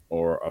happen,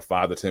 or a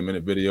 5 to 10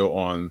 minute video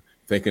on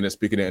thinking it,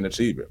 speaking it, and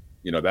achieve it.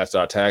 That's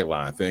our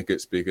tagline: think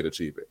it, speak it,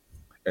 achieve it.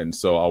 And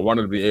so I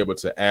wanted to be able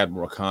to add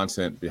more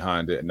content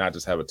behind it and not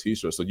just have a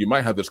t-shirt. So you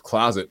might have this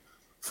closet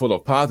full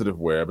of positive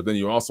wear, but then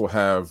you also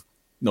have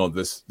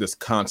this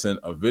content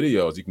of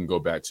videos you can go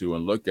back to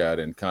and look at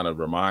and kind of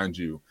remind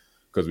you,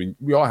 because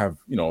we all have,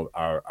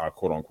 our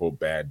quote unquote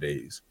bad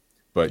days.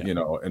 But,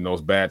 in those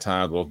bad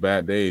times, those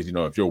bad days,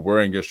 if you're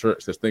wearing your shirt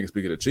that says think,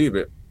 speak it, achieve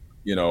it,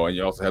 and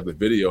you also have the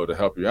video to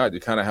help you out, you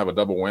kind of have a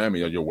double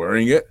whammy. You're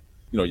wearing it,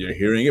 you're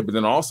hearing it, but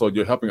then also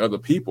you're helping other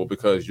people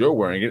because you're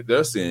wearing it,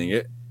 they're seeing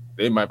it.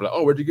 They might be like,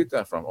 oh, where'd you get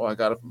that from? Oh, I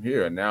got it from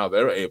here. And now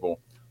they're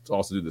able to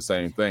also do the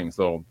same thing.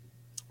 So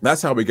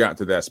that's how we got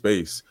into that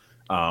space.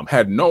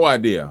 Had no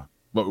idea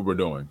what we were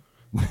doing.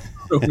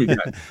 But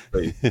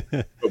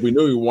we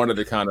knew we wanted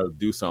to kind of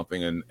do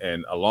something.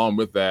 And along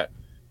with that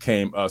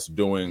came us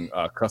doing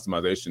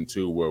customization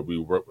too, where we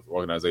work with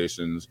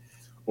organizations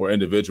or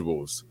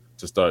individuals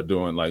to start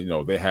doing,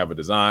 they have a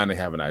design, they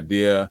have an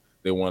idea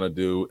they want to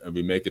do, and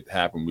we make it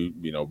happen.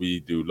 We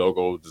do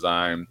logo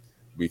design.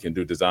 We can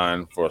do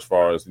design for as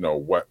far as,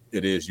 what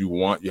it is you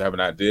want. You have an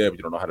idea, but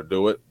you don't know how to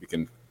do it.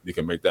 We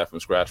can make that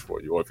from scratch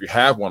for you. Or if you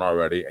have one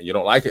already and you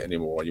don't like it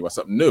anymore and you want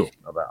something new,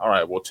 I'm like, all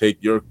right, we'll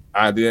take your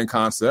idea and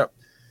concept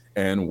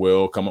and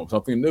we'll come up with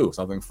something new,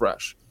 something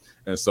fresh.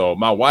 And so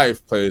my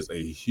wife plays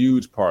a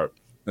huge part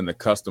in the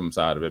custom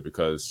side of it,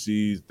 because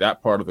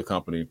that part of the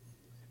company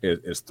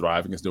is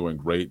thriving, is doing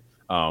great.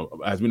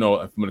 As we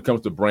know, when it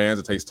comes to brands,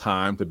 it takes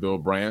time to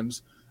build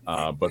brands.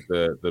 But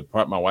the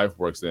part my wife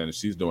works in,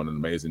 she's doing an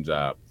amazing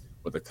job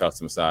with the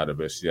custom side of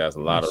it. She has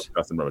a lot of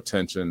customer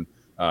retention.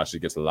 She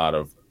gets a lot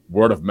of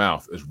word of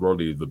mouth is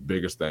really the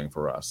biggest thing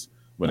for us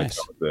when it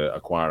comes to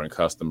acquiring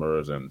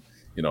customers and,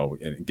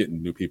 and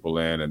getting new people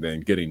in and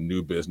then getting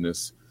new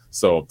business.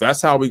 So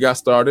that's how we got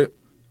started.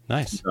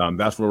 Nice.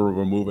 That's where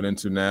we're moving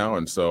into now.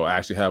 And so I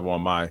actually have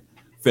on my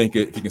Think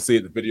It, if you can see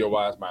it the video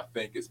wise, my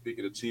Think It, Speak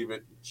It, Achieve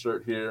It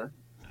shirt here.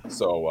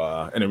 So,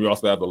 and then we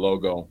also have the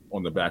logo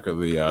on the back of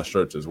the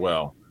shirts as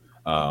well.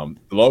 The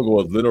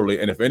logo is literally,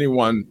 and if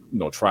anyone,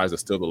 tries to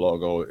steal the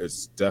logo,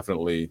 it's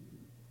definitely,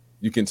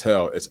 you can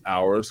tell it's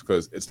ours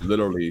because it's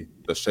literally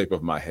the shape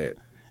of my head.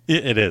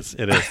 It is.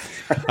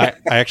 I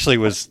actually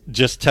was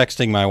just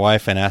texting my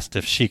wife and asked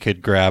if she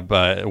could grab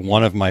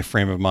one of my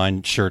Frame of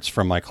Mind shirts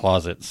from my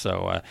closet.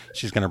 So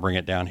she's going to bring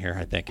it down here,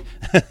 I think.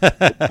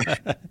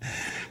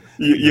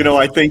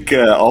 I think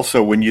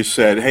also when you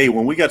said, hey,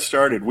 when we got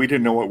started, we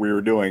didn't know what we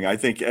were doing. I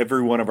think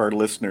every one of our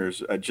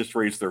listeners just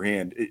raised their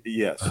hand.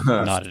 Yes.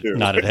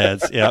 Nodded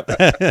heads. Yep.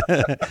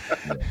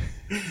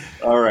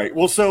 All right.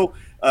 Well, so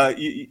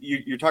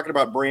you're talking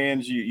about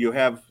brands. You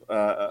have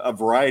a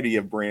variety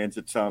of brands,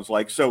 it sounds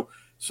like. So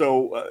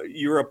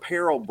your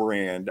apparel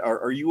brand,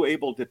 are you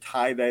able to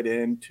tie that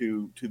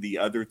into the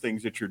other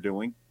things that you're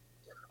doing?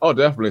 Oh,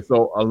 definitely.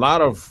 So a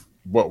lot of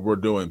what we're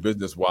doing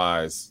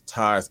business-wise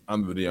ties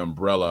under the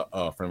umbrella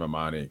of Frame of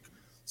Mind Inc.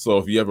 So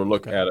if you ever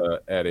look at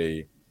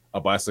a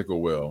a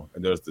bicycle wheel,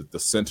 and there's the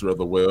center of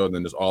the wheel, and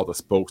then there's all the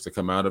spokes that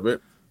come out of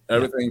it.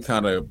 Everything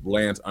kind of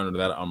lands under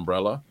that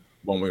umbrella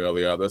one way or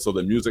the other. So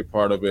the music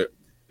part of it,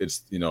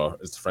 it's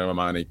it's Frame of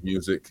Mind Inc.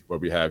 music, where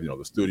we have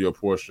the studio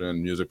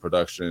portion, music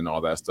production,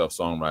 all that stuff,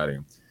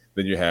 songwriting.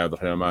 Then you have the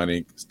Frame of Mind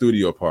Inc.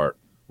 studio part,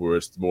 where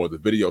it's more the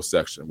video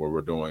section, where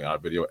we're doing our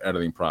video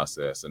editing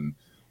process and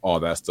all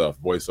that stuff,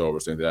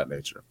 voiceovers, things of that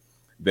nature.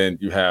 Then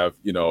you have,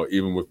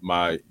 even with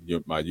my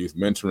my youth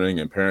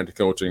mentoring and parent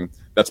coaching,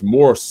 that's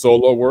more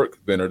solo work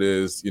than it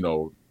is,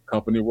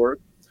 company work.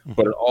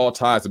 But it all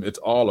ties. It's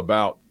all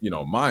about,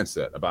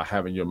 mindset, about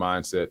having your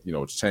mindset,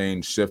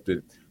 changed,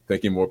 shifted,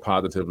 thinking more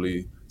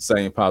positively,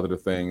 saying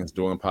positive things,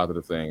 doing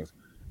positive things.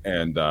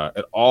 And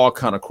it all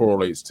kind of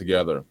correlates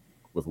together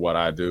with what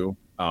I do.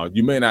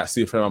 You may not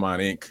see Frame of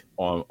Mind Inc.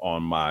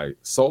 on my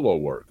solo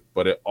work,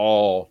 but it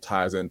all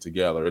ties in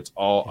together. It's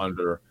all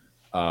under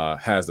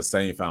has the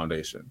same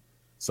foundation.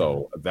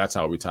 So that's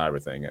how we tie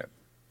everything in.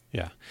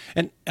 Yeah.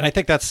 And I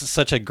think that's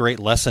such a great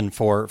lesson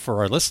for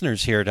our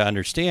listeners here to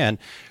understand,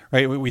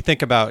 right? We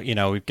think about,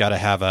 we've got to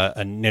have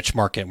a niche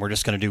market and we're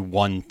just going to do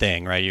one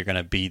thing, right? You're going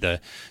to be the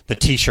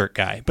t-shirt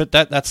guy, but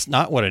that's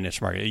not what a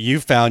niche market is.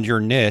 You found your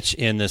niche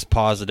in this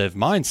positive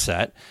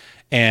mindset,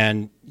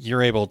 and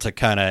you're able to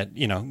kind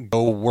of,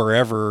 go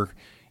wherever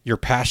your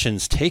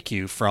passions take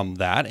you from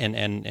that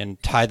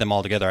and tie them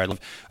all together.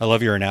 I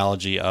love your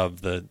analogy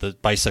of the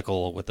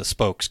bicycle with the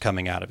spokes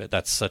coming out of it.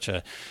 That's such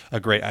a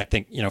great, I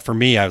think, for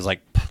me, I was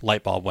like,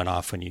 light bulb went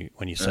off when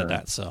you said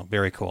that. So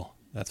very cool.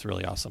 That's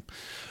really awesome.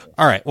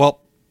 All right.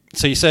 Well,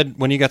 so you said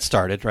when you got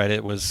started, right,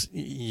 it was,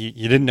 you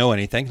didn't know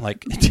anything.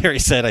 Like Terry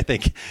said, I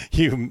think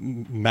you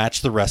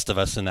matched the rest of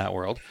us in that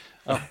world.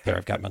 Oh, there,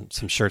 I've got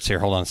some shirts here.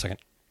 Hold on a second.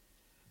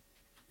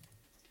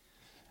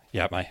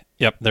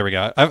 Yep, there we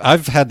go.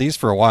 I've had these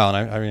for a while,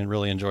 and I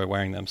really enjoy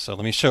wearing them. So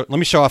let me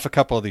show off a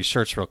couple of these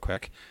shirts real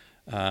quick.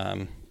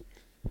 No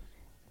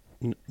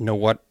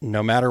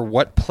matter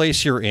what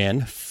place you're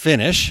in,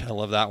 finish. I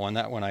love that one.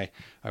 That one I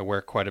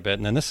wear quite a bit.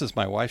 And then this is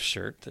my wife's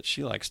shirt that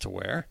she likes to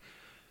wear.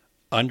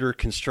 Under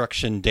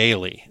construction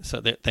daily.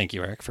 So thank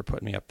you, Eric, for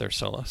putting me up there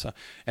solo. So,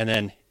 and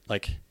then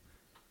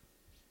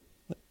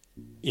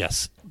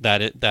yes,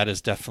 that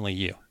is definitely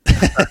you.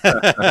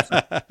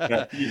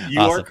 Yeah, you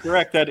awesome. Are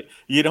correct that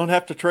you don't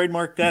have to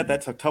trademark that.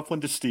 That's a tough one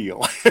to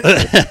steal.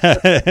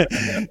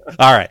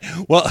 All right.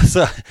 Well,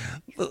 so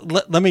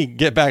let me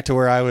get back to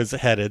where I was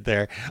headed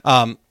there.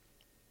 All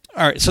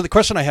right. So the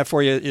question I have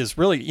for you is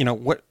really,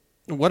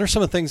 what are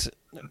some of the things,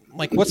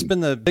 like what's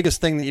been the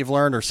biggest thing that you've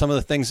learned, or some of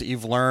the things that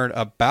you've learned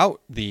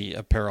about the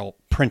apparel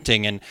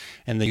printing and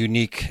the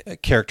unique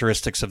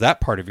characteristics of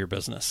that part of your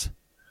business?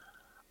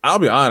 I'll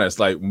be honest,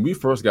 like when we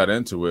first got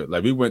into it,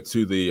 like we went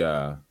to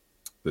the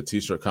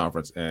T-shirt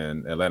conference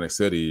in Atlantic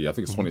City, I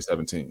think it's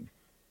 2017.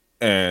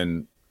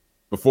 And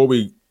before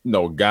we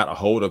got a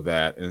hold of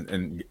that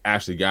and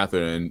actually got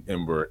there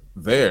and were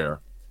there,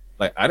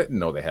 like I didn't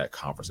know they had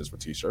conferences for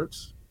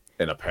T-shirts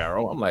and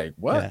apparel. I'm like,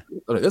 what?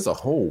 Yeah. There's a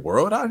whole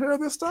world out here of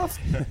this stuff.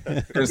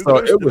 And so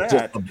it was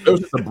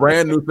just a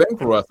brand new thing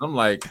for us. I'm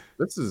like,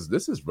 this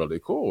is really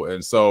cool.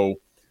 And so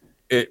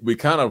we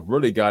kind of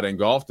really got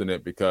engulfed in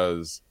it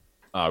because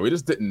we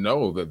just didn't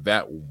know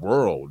that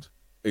world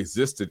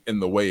existed in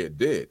the way it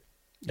did.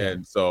 Yeah.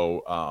 And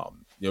so,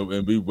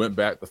 and we went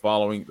back the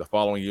following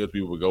years,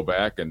 we would go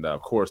back. And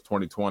of course,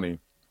 2020,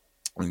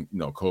 when,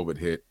 COVID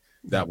hit,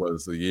 that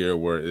was the year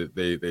where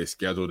they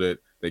scheduled it,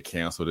 they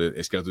canceled it,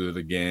 they scheduled it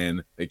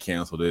again, they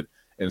canceled it.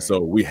 And so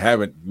we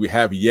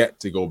have yet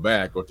to go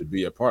back or to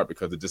be a part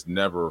because it just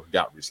never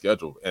got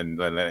rescheduled. And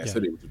Atlantic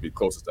City, which would be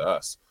closest to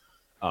us.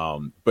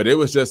 But it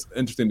was just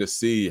interesting to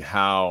see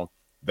how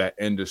that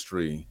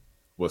industry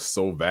was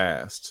so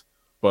vast,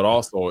 but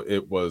also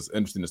it was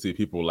interesting to see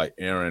people like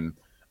Aaron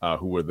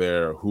who were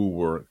there, who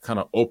were kind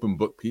of open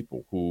book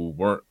people who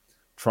weren't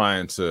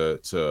trying to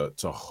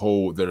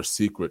hold their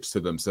secrets to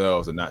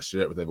themselves and not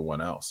share it with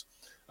everyone else.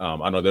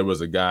 I know there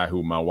was a guy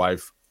who my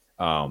wife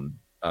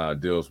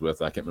deals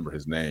with. I can't remember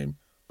his name,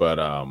 but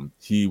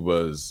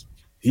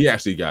he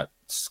actually got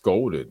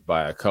scolded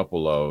by a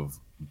couple of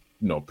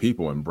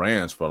people and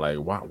brands for like,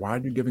 why are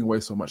you giving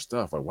away so much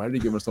stuff? Like, why are you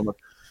giving so much?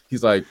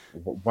 He's like,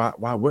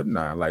 why wouldn't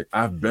I? Like,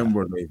 I've been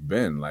where they've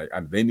been. Like,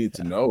 they need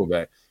to know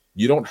that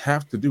you don't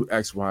have to do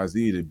X, Y,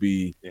 Z to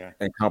be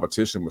in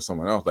competition with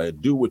someone else.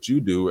 Like, do what you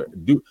do,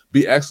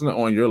 be excellent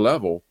on your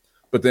level.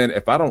 But then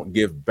if I don't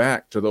give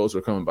back to those who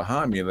are coming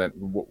behind me, then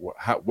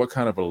what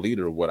kind of a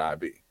leader would I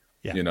be?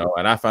 Yeah.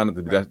 And I found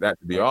that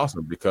to be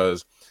awesome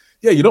because,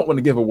 you don't want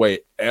to give away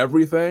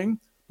everything,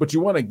 but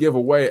you want to give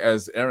away,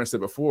 as Aaron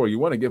said before, you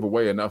want to give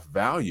away enough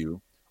value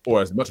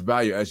or as much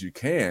value as you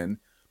can,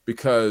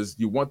 because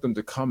you want them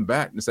to come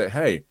back and say,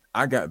 hey,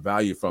 I got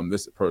value from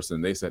this person.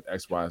 They said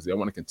X, Y, Z. I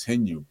want to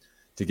continue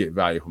to get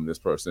value from this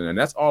person. And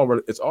it's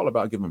all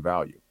about giving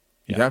value.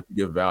 You have to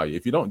give value.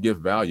 If you don't give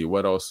value,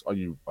 what else are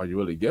you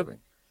really giving?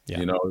 Yeah.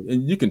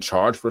 And you can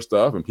charge for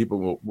stuff and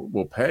people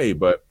will pay,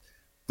 but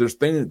there's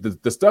things,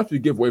 the stuff you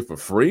give away for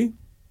free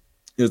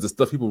is the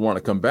stuff people want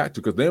to come back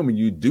to. Because then when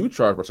you do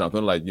charge for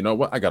something, like, you know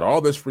what, I got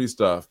all this free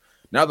stuff.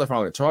 Now they're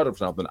finally charged for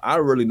something. I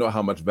really know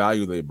how much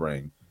value they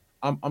bring.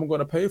 I'm going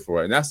to pay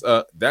for it, and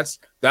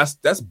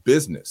that's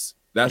business.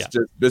 That's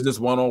just business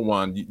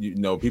 101. You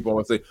know, people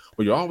always say,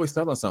 "Well, you're always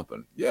selling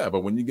something." Yeah, but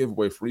when you give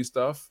away free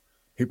stuff,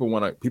 people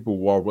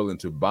are willing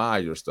to buy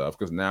your stuff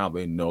because now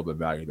they know the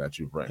value that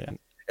you bring. Yeah.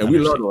 And we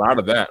learned a lot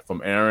of that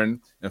from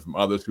Aaron and from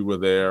others who were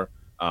there.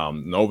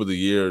 And over the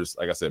years,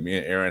 like I said, me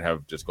and Aaron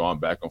have just gone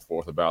back and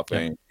forth about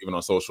things, even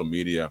on social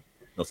media,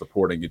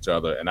 supporting each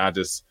other. And I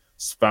just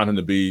found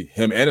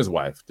him and his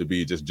wife to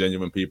be just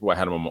genuine people. I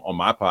had him on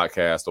my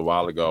podcast a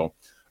while ago.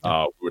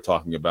 We were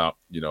talking about,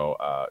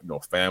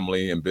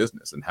 family and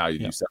business and how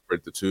you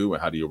separate the two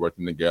and how do you work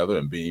them together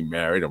and being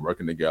married and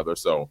working together.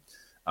 So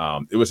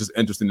it was just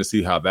interesting to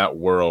see how that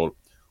world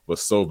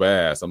was so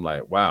vast. I'm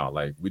like, wow,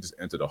 like we just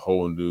entered a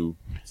whole new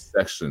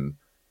section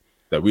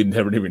that we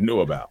never even knew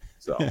about.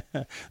 So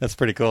that's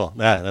pretty cool.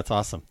 That's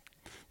awesome.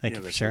 Thank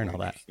you for sharing all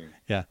that.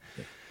 Yeah.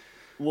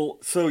 Well,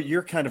 so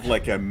you're kind of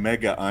like a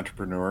mega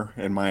entrepreneur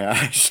in my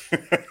eyes.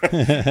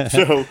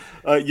 So,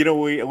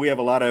 we have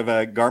a lot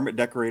of garment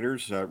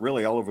decorators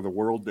really all over the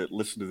world that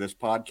listen to this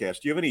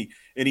podcast. Do you have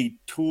any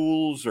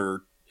tools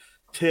or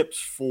tips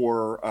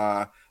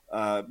for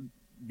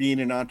being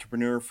an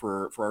entrepreneur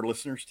for our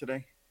listeners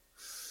today?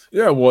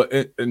 Yeah, well,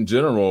 in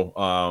general,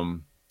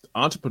 the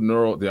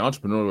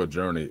entrepreneurial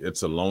journey,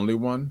 it's a lonely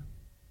one,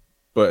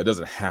 but it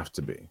doesn't have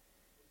to be.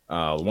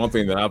 One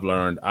thing that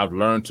I've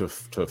learned to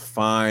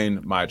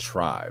find my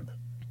tribe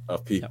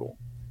of people,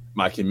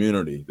 my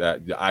community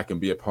that I can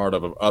be a part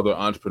of other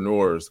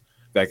entrepreneurs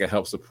that can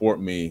help support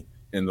me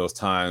in those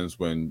times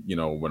when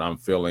I'm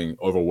feeling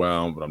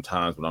overwhelmed, when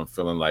I'm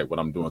feeling like what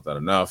I'm doing is not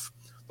enough,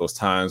 those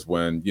times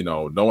when,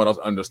 no one else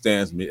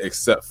understands me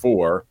except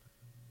for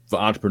the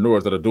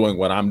entrepreneurs that are doing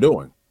what I'm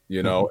doing,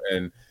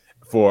 and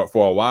for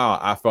a while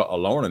I felt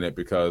alone in it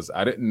because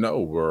I didn't know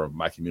where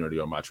my community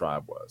or my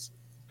tribe was.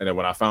 And then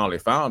when I finally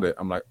found it,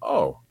 I'm like,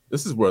 oh,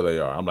 this is where they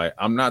are. I'm like,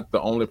 I'm not the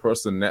only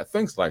person that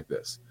thinks like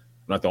this.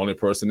 I'm not the only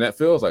person that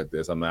feels like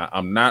this. I'm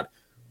not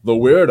the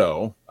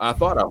weirdo I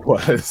thought I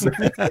was,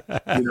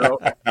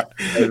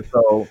 And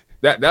so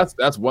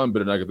that's one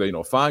bit of nugget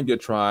there. Find your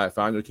tribe,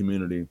 find your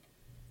community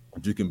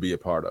that you can be a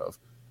part of.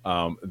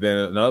 Then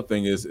another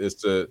thing is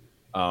to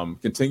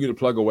continue to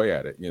plug away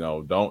at it.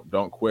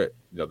 Don't quit.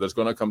 There's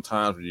going to come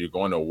times where you're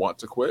going to want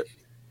to quit,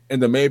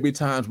 and there may be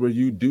times where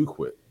you do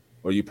quit,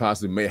 or you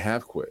possibly may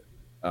have quit.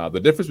 The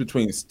difference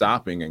between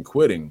stopping and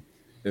quitting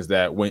is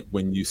that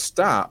when you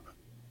stop,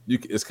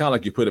 it's kind of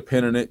like you put a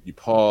pin in it, you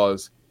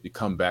pause, you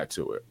come back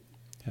to it.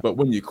 Yep. But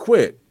when you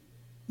quit,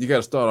 you got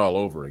to start all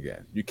over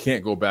again. You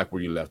can't go back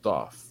where you left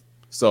off.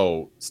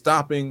 So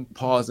stopping,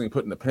 pausing,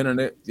 putting a pin in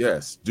it,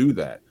 yes, do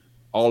that.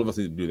 All of us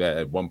need to do that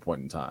at one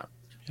point in time.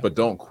 Yep. But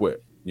don't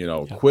quit.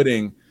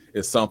 Quitting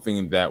is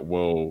something that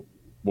will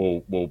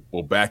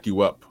back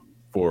you up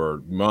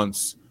for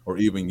months or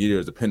even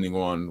years, depending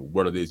on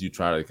what it is you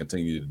try to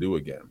continue to do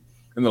again.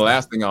 And the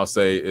last thing I'll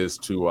say is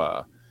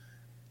to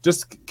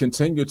just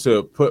continue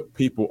to put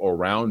people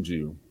around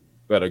you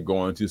that are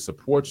going to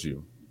support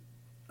you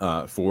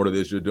for what it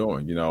is you're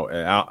doing. And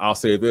I'll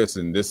say this,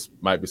 and this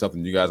might be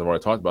something you guys have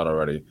already talked about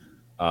already.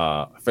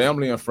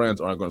 Family and friends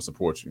aren't going to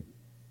support you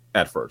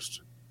at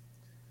first.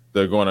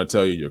 They're going to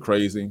tell you you're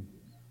crazy.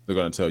 They're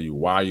going to tell you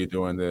why you're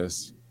doing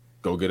this.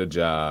 Go get a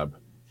job.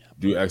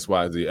 Do X,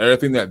 Y, Z.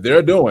 Everything that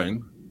they're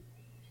doing,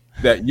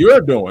 that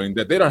you're doing,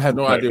 that they don't have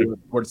no idea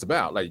what it's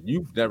about. Like,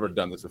 you've never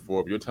done this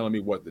before, but you're telling me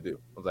what to do.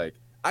 I was like,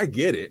 I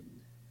get it.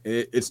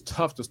 It's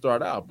tough to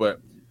start out,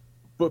 but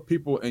put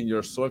people in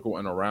your circle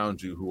and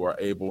around you who are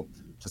able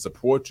to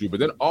support you. But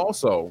then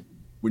also,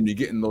 when you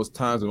get in those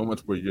times and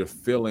moments where you're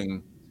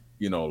feeling,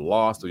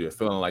 lost, or you're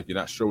feeling like you're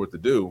not sure what to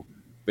do,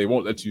 they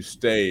won't let you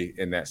stay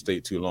in that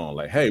state too long.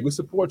 Like, hey, we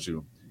support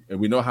you and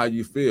we know how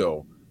you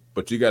feel,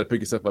 but you got to pick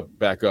yourself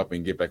back up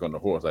and get back on the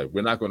horse. Like,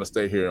 we're not going to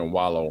stay here and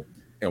wallow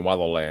in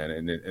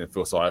Wallowland and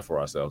feel sorry for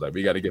ourselves. Like,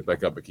 we got to get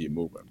back up and keep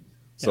moving.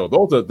 So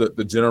those are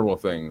the general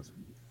things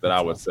that I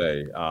would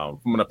say.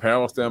 From an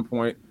apparel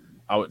standpoint,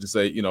 I would just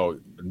say, know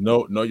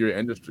your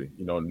industry,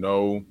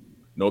 know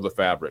the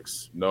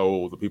fabrics,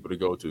 know the people to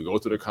go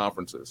to the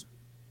conferences,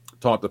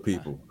 talk to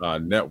people,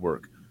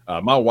 network.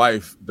 My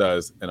wife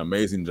does an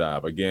amazing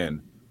job,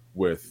 again,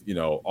 with,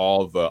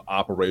 all the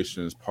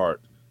operations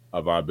part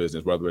of our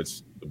business, whether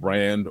it's the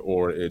brand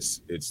or it's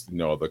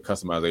the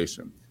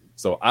customization.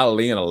 So I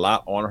lean a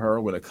lot on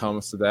her when it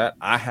comes to that.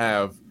 I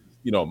have,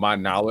 my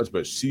knowledge,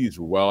 but she's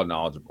well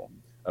knowledgeable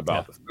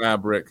about the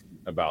fabric,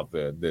 about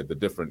the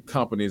different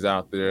companies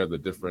out there, the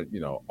different,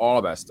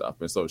 all that stuff.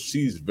 And so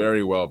she's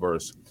very well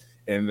versed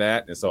in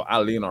that. And so I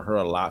lean on her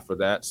a lot for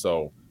that.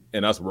 So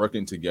in us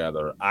working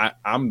together,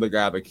 I'm the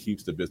guy that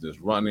keeps the business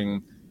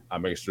running. I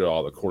make sure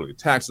all the quarterly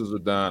taxes are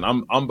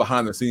done. I'm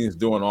behind the scenes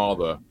doing all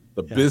the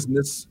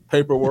business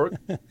paperwork,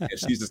 and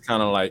she's just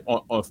kind of like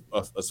on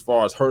as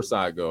far as her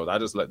side goes. I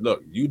just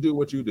look, you do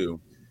what you do.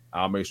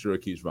 I'll make sure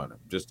it keeps running.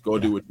 Just go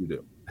do what you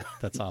do.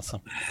 That's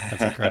awesome.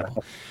 That's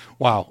incredible.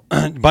 Wow.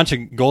 A bunch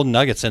of golden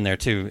nuggets in there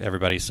too,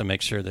 everybody. So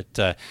make sure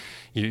that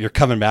you're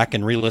coming back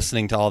and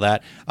re-listening to all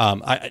that.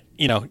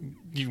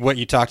 what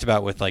you talked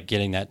about with like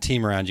getting that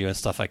team around you and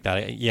stuff like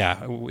that.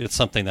 Yeah, it's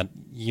something that,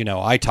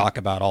 I talk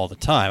about all the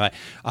time.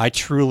 I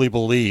truly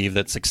believe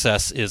that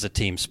success is a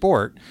team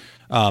sport.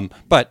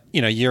 But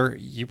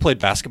you played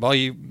basketball,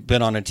 you've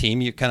been on a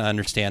team, you kind of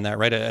understand that,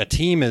 right? A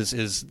team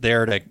is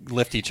there to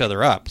lift each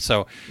other up.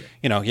 So,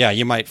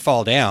 you might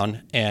fall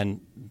down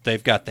and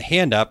they've got the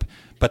hand up,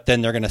 but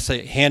then they're going to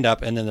say hand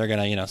up, and then they're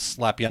going to,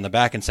 slap you on the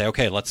back and say,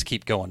 okay, let's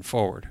keep going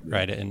forward.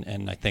 Right.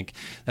 And I think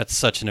that's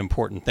such an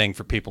important thing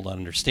for people to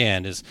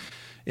understand is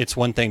it's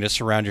one thing to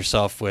surround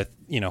yourself with,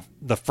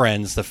 the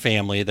friends, the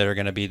family that are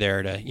going to be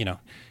there to,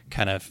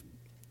 kind of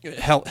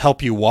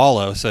help you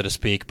wallow, so to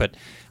speak. But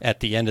at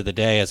the end of the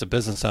day, as a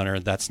business owner,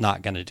 that's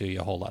not going to do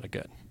you a whole lot of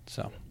good.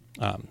 So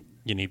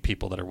you need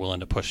people that are willing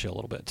to push you a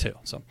little bit too.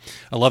 So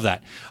I love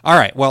that. All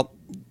right. Well,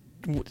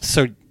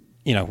 so,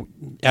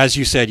 as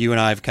you said, you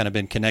and I have kind of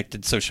been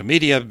connected social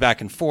media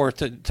back and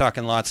forth,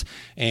 talking lots.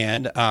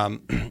 And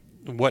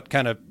what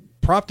kind of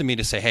prompted me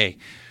to say, hey,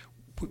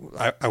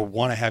 I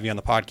want to have you on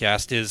the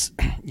podcast is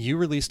you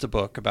released a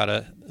book about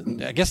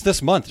I guess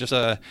this month, just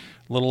a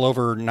little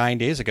over 9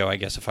 days ago, I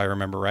guess, if I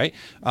remember right,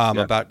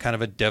 about kind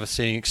of a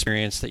devastating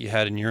experience that you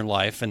had in your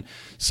life. And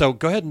so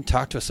go ahead and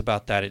talk to us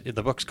about that.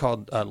 The book's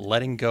called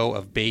Letting Go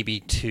of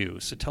Baby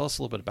 2. So tell us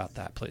a little bit about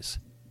that, please.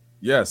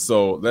 Yeah,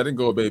 so Letting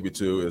Go of Baby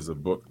 2 is a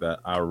book that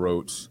I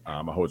wrote.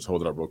 I'll just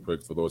hold it up real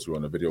quick for those who are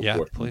on the video. Yeah,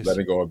 please.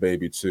 Letting Go of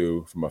Baby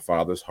 2 from a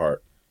father's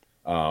heart.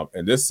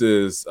 And this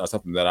is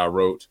something that I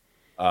wrote.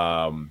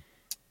 I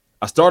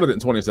started it in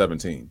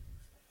 2017,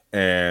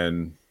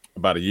 and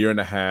about a year and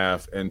a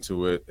half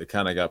into it, it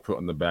kind of got put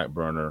on the back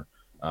burner.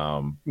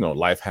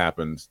 Life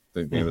happens,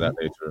 things of that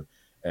nature.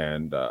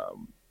 And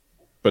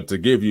but to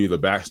give you the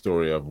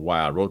backstory of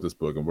why I wrote this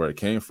book and where it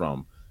came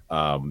from,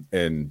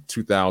 in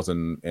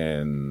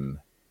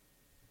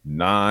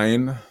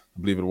 2009, I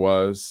believe it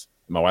was.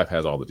 My wife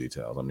has all the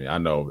details. I mean, I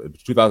know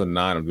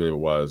 2009, I believe it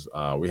was.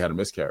 We had a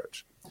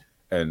miscarriage.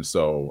 And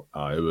so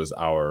we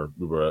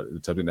were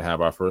attempting to have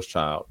our first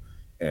child,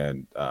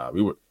 and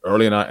we were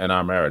early in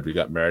our marriage. We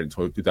got married in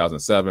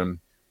 2007.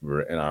 We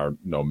were in our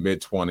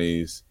mid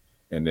 20s,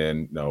 and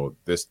then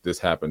this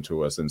happened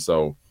to us. And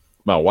so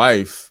my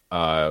wife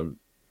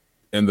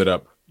ended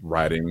up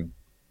writing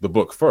the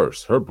book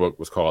first. Her book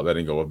was called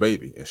Letting Go of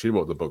Baby, and she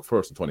wrote the book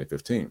first in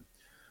 2015.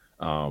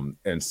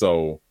 And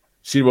so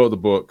she wrote the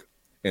book,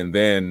 and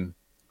then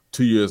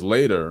 2 years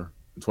later,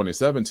 in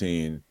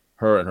 2017.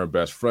 Her and her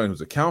best friend,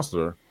 who's a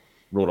counselor,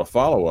 wrote a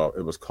follow-up.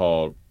 It was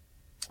called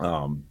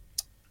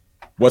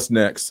What's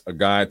Next? A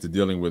Guide to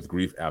Dealing with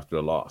Grief After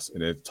a Loss.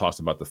 And it talks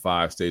about the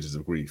 5 stages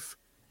of grief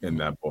in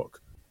that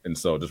book. And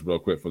so just real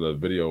quick for the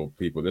video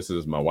people, this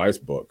is my wife's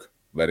book,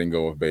 Letting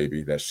Go of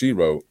Baby, that she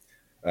wrote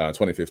in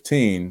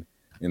 2015.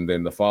 And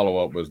then the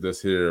follow-up was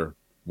this here,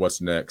 What's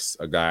Next?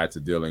 A Guide to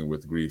Dealing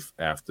with Grief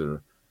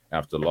After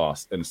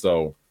Loss. And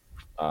so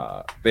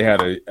they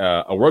had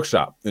a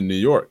workshop in New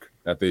York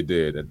that they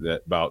did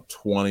that about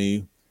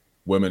 20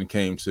 women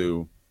came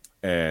to,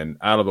 and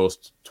out of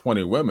those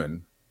 20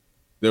 women,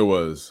 there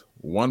was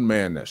one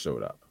man that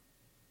showed up.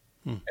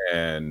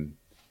 And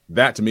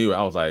that to me,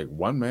 I was like,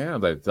 one man? I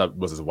was like,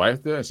 was his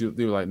wife there? And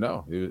they were like,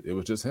 no, it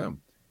was just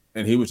him.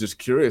 And he was just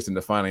curious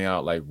into finding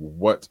out like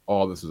what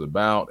all this was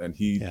about. And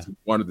he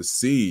wanted to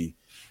see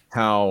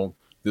how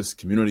this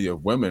community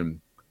of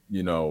women,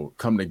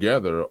 come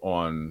together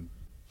on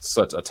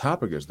such a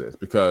topic as this,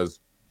 because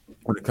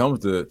when it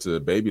comes to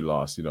baby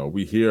loss,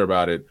 we hear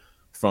about it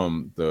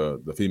from the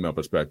female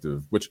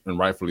perspective, and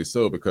rightfully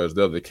so, because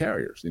they're the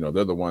carriers, they're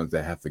the ones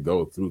that have to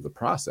go through the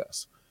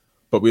process.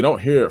 But we don't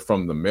hear it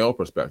from the male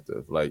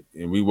perspective.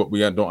 What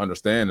we don't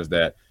understand is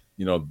that,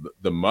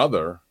 the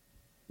mother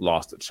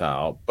lost a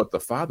child, but the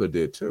father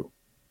did too,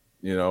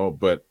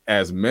 but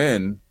as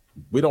men,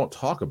 we don't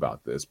talk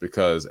about this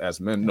because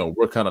as men,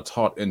 we're kind of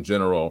taught in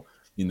general,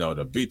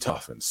 to be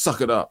tough and suck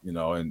it up,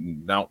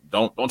 and now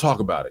don't talk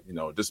about it,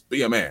 just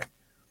be a man.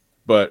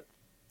 But,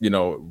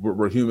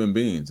 we're human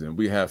beings and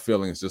we have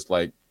feelings just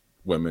like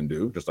women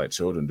do, just like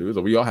children do.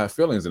 So we all have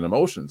feelings and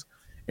emotions,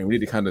 and we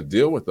need to kind of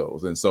deal with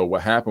those. And so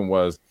what happened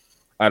was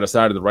I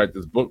decided to write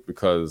this book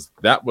because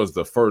that was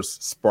the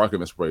first spark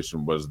of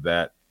inspiration, was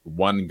that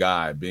one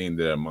guy being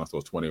there amongst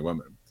those 20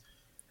 women.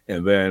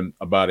 And then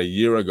about a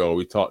year ago,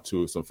 we talked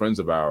to some friends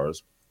of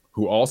ours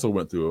who also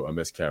went through a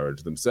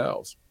miscarriage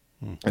themselves.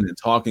 And then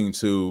talking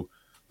to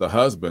the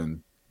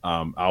husband,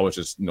 I was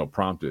just,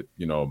 prompted,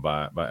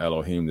 by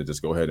Elohim to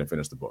just go ahead and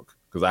finish the book,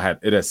 because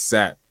it had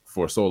sat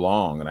for so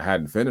long and I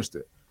hadn't finished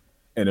it.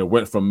 And it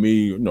went from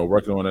me,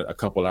 working on it a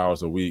couple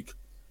hours a week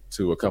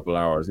to a couple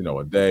hours,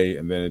 a day.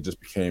 And then it just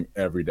became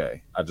every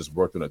day. I just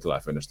worked on it till I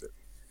finished it.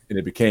 And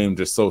it became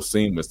just so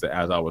seamless that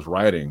as I was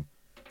writing,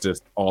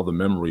 just all the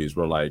memories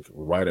were like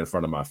right in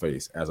front of my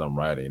face as I'm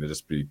writing. And it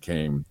just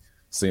became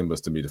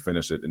seamless to me to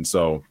finish it. And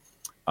so,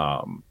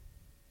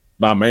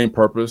 my main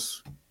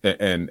purpose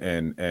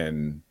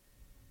and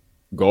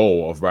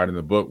goal of writing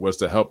the book was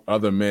to help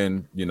other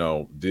men,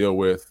 deal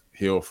with,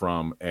 heal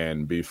from,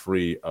 and be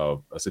free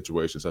of a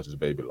situation such as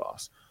baby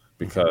loss.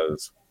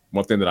 Because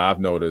one thing that I've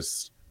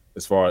noticed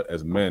as far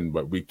as men,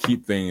 but we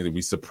keep things and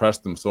we suppress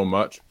them so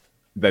much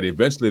that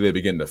eventually they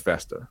begin to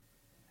fester.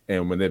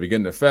 And when they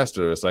begin to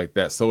fester, it's like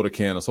that soda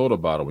can or soda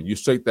bottle. When you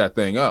shake that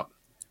thing up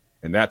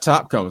and that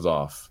top comes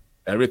off,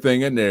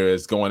 everything in there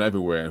is going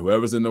everywhere. And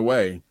whoever's in the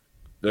way,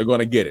 they're going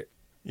to get it.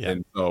 Yeah.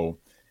 And so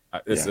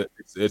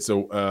it's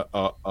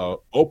a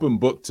open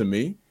book to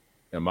me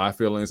and my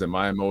feelings and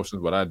my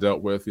emotions, what I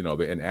dealt with, you know,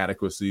 the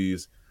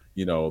inadequacies,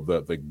 you know,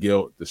 the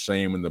guilt, the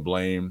shame and the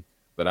blame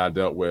that I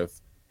dealt with.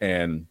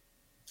 And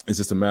it's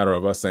just a matter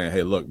of us saying,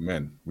 hey, look,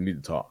 men, we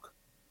need to talk,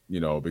 you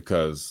know,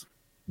 because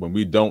when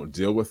we don't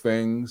deal with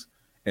things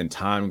and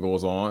time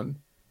goes on,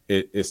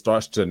 it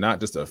starts to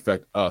not just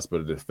affect us, but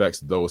it affects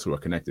those who are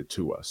connected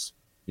to us,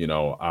 you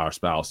know, our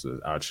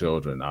spouses, our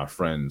children, our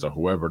friends, or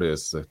whoever it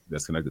is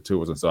that's connected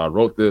to us. And so I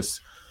wrote this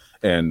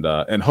and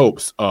in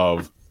hopes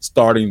of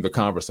starting the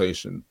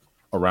conversation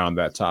around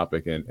that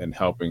topic and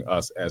helping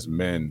us as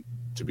men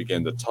to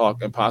begin to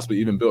talk and possibly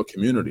even build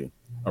community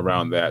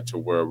around that, to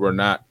where we're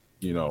not,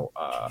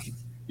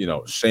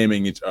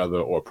 shaming each other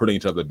or putting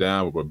each other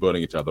down, but we're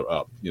building each other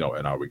up, you know,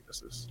 in our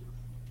weaknesses.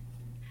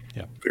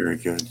 Yeah. Very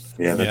good.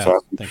 Yeah, that's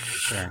awesome. Thanks for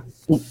sharing.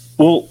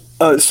 Well,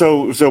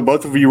 so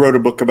both of you wrote a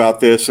book about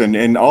this,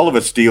 and all of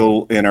us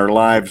deal in our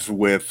lives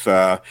with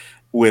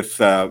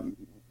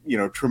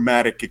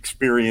traumatic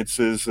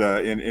experiences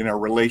in our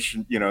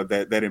relation, you know,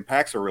 that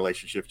impacts our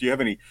relationships. Do you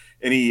have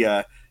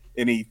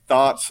any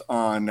thoughts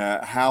on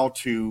how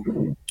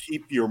to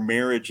keep your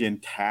marriage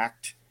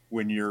intact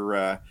when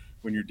you're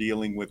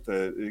dealing with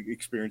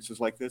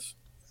experiences like this?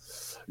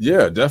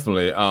 Yeah,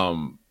 definitely.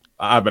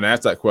 I've been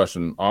asked that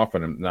question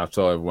often, and I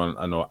tell everyone,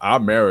 I know our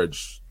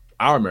marriage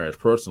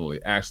personally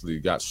actually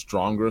got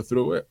stronger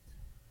through it,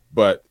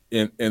 but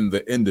in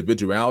the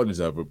individualities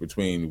of it,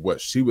 between what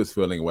she was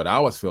feeling and what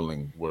I was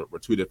feeling were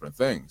two different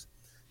things,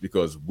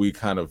 because we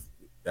kind of,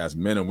 as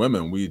men and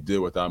women, we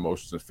deal with our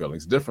emotions and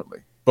feelings differently,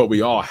 but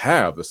we all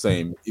have the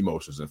same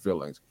emotions and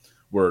feelings.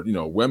 Where, you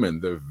know,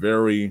 women,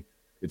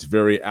 it's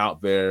very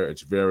out there.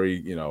 It's very,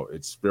 you know,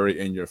 it's very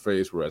in your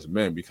face. Whereas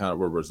men,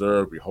 we're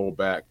reserved, we hold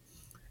back.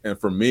 And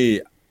for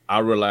me, I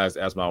realized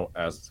as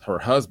her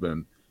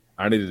husband,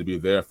 I needed to be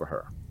there for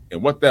her.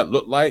 And what that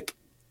looked like,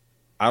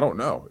 I don't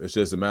know. It's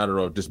just a matter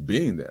of just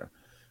being there.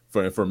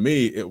 For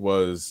me, it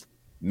was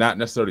not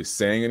necessarily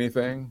saying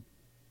anything,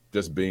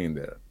 just being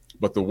there.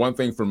 But the one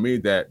thing for me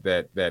that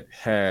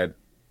had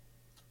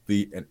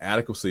the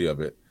inadequacy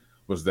of it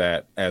was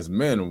that as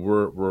men,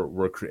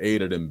 we're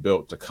created and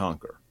built to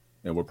conquer,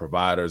 and we're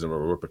providers and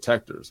we're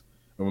protectors.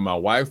 And when my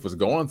wife was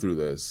going through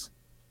this,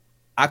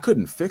 I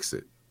couldn't fix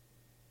it.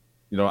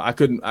 You know, I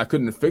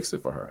couldn't fix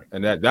it for her,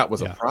 and that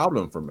was a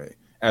problem for me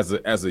as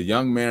a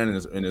young man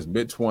in his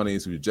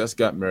mid-20s who just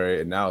got married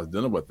and now is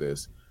dealing with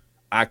this.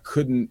 I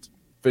couldn't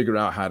figure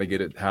out how to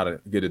get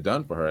it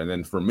done for her. And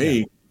then for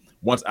me,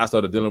 once I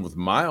started dealing with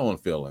my own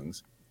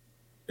feelings,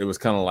 it was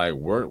kind of like,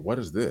 what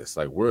is this?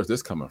 Like, where is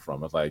this coming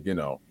from? It's like, you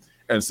know.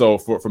 And so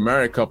for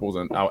married couples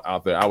and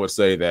out there, I would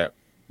say that,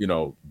 you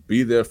know,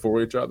 be there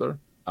for each other,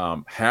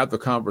 have the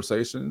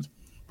conversations.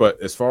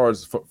 But as far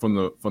as from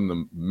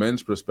the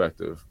men's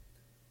perspective,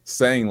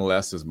 saying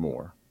less is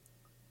more,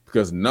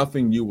 because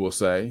nothing you will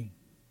say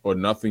or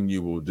nothing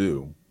you will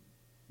do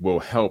will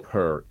help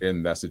her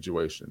in that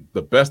situation.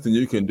 The best thing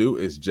you can do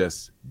is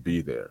just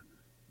be there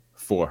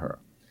for her,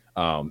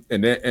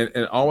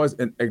 and always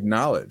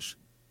acknowledge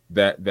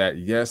that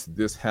yes,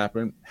 this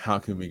happened. How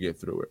can we get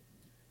through it?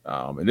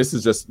 And this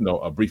is just, you know,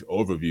 a brief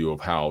overview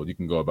of how you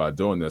can go about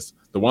doing this.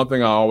 The one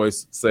thing I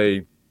always say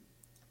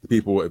to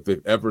people, if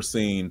they've ever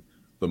seen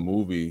the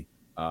movie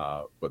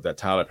but that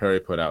Tyler Perry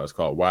put out, is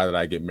called Why Did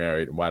I Get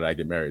Married and Why Did I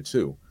Get Married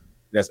Too?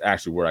 That's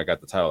actually where I got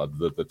the title of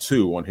the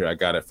two on here. I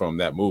got it from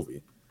that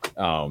movie.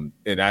 And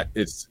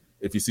it's,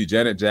 if you see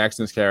Janet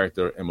Jackson's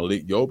character and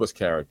Malik Yoba's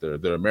character,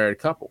 they're a married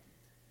couple.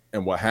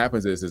 And what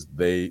happens is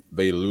they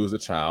lose a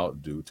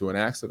child due to an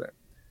accident.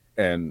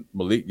 And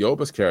Malik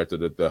Yoba's character,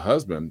 the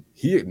husband,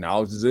 he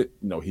acknowledges it,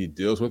 you know, he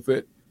deals with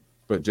it,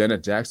 but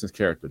Janet Jackson's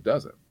character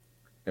doesn't.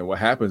 And what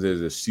happens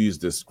is she's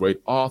this great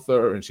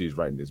author and she's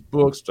writing these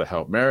books to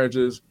help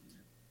marriages,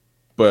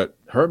 but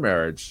her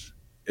marriage,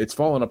 it's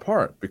falling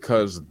apart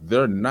because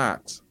they're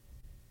not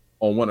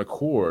on one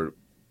accord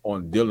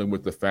on dealing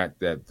with the fact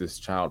that this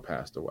child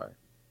passed away.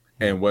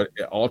 And what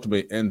it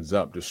ultimately ends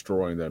up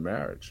destroying their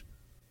marriage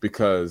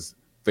because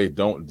they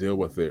don't deal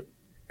with it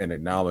and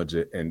acknowledge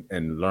it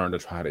and learn to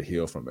try to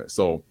heal from it.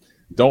 So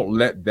don't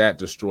let that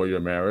destroy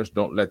your marriage.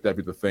 Don't let that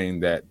be the thing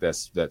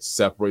that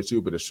separates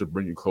you, but it should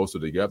bring you closer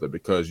together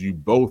because you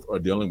both are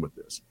dealing with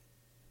this.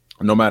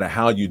 No matter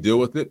how you deal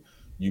with it,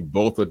 you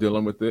both are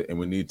dealing with it. And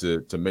we need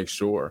to make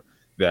sure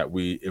that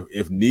we,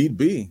 if need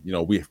be, you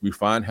know, we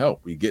find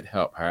help, we get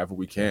help however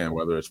we can,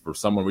 whether it's for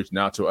someone reaching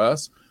out to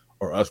us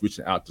or us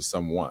reaching out to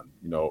someone.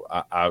 You know,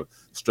 I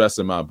stress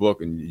in my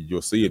book, and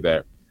you'll see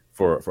that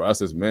for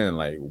us as men,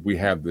 like we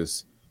have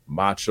this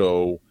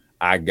macho,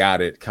 I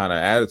got it kind of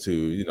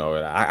attitude, you know,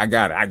 I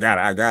got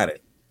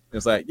it.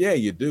 It's like, yeah,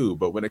 you do.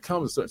 But when it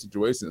comes to certain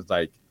situations,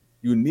 like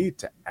you need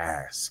to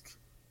ask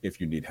if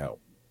you need help.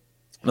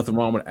 Nothing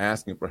wrong with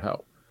asking for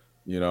help.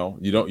 You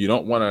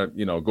don't want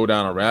to, go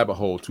down a rabbit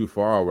hole too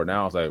far where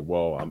now it's like,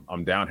 well,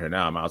 I'm down here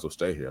now. I might as well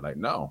stay here. Like,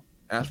 no,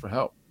 ask for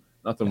help.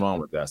 Nothing wrong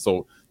with that.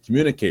 So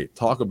communicate,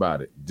 talk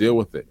about it, deal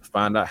with it,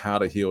 find out how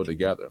to heal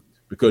together,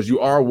 because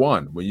you are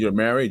one. When you're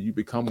married, you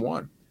become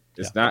one.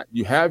 It's not,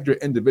 you have your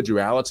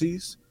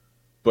individualities,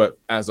 but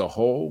as a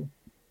whole,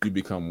 you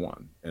become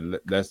one. And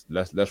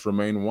let's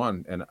remain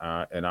one in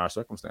our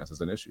circumstances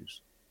and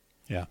issues.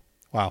 Yeah.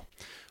 Wow.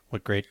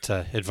 What great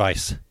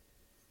advice.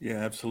 Yeah,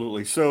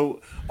 absolutely.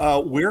 So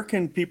where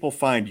can people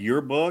find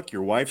your book,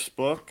 your wife's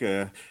book,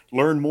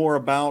 learn more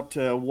about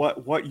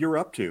what you're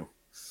up to?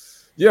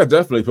 Yeah,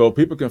 definitely. So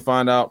people can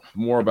find out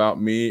more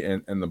about me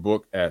and the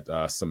book at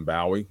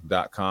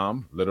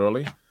Symbowie.com,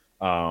 literally.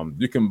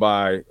 You can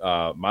buy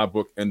my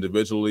book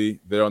individually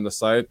there on the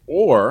site,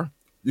 or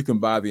you can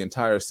buy the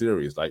entire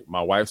series, like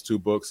my wife's 2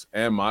 books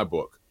and my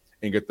book,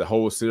 and get the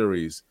whole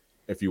series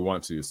if you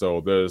want to.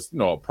 So there's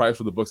a price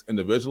for the books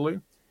individually,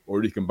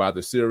 or you can buy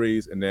the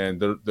series, and then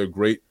they're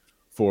great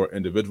for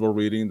individual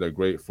reading. They're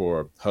great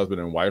for husband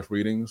and wife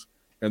readings,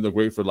 and they're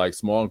great for like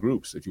small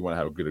groups if you want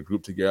to get a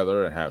group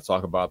together and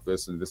talk about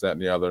this and this, that,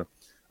 and the other.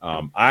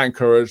 I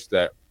encourage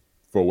that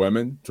for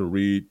women to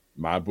read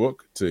my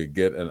book to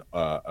get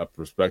a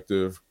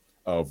perspective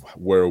of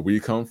where we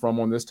come from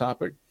on this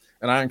topic.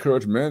 And I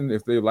encourage men,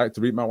 if they like,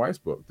 to read my wife's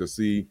book to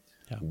see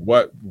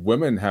what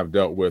women have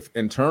dealt with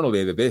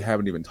internally that they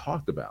haven't even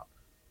talked about.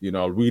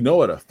 We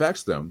know it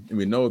affects them, and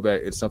we know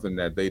that it's something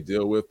that they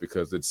deal with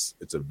because it's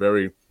a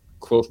very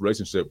close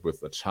relationship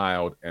with a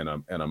child and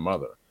a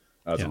mother.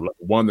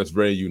 One that's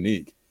very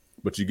unique,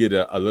 but you get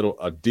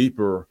a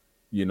deeper,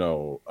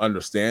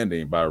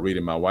 understanding by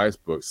reading my wife's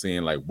book,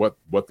 seeing like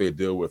what they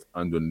deal with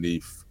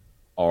underneath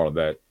all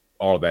that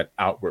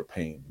outward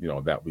pain,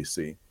 that we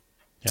see.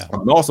 Yeah.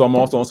 I'm also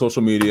on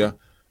social media.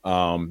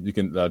 You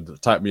can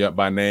type me up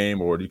by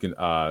name, or you can,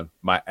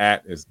 my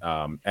 @ is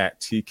at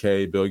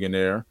TK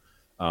Billionaire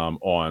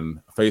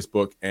on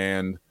Facebook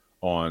and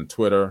on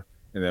Twitter.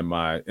 And then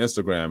my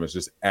Instagram is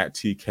just at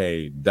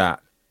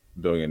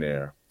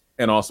TK.Billionaire.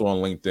 And also on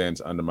LinkedIn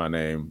under my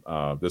name.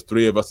 There's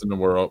 3 of us in the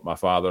world: my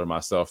father,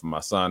 myself, and my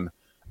son.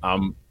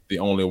 I'm the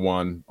only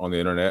one on the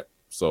internet.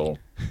 So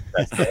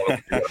that's the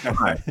only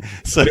one.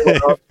 So anyone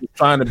else who's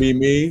trying to be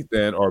me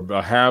or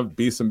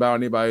be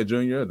Symbowie Nibeye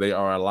Jr., they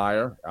are a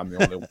liar. I'm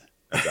the only one.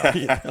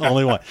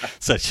 Only one.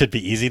 So it should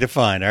be easy to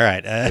find. All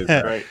right.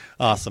 Right.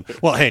 Awesome.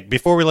 Well, hey,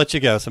 before we let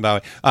you go,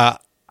 Symbowie, I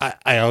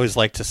always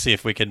like to see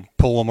if we could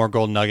pull one more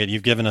golden nugget.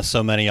 You've given us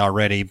so many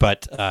already,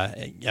 but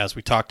as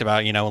we talked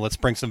about, let's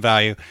bring some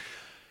value.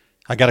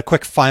 I got a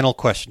quick final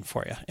question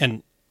for you.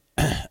 And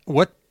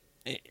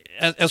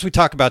as we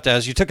talk about that,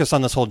 as you took us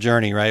on this whole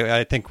journey, right,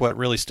 I think what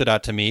really stood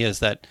out to me is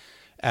that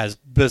as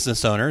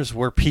business owners,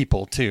 we're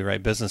people too,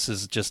 right? Business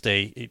is just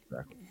a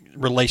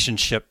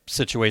relationship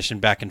situation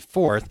back and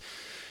forth.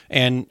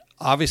 And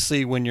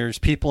obviously when there's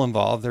people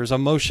involved, there's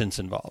emotions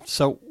involved.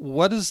 So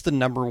what is the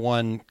number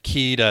one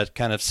key to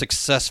kind of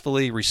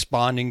successfully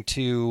responding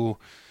to,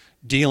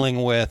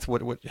 dealing with,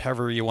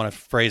 however you want to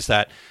phrase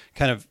that,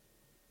 kind of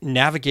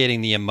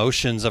navigating the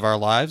emotions of our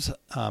lives,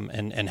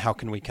 and how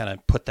can we kind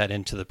of put that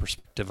into the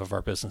perspective of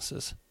our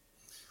businesses?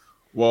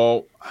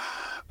 Well,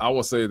 I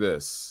will say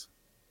this.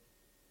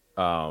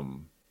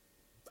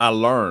 I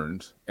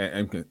learned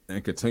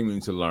and continuing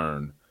to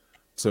learn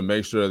to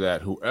make sure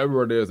that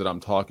whoever it is that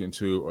I'm talking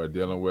to or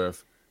dealing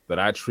with, that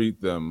I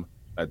treat them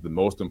as the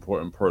most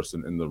important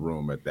person in the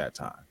room at that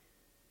time.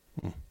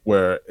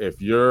 Where if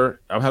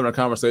I'm having a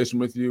conversation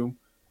with you,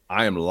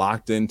 I am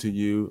locked into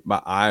you.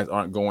 My eyes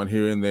aren't going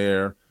here and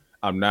there.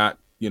 I'm not,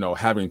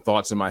 having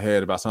thoughts in my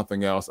head about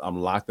something else. I'm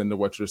locked into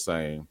what you're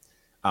saying.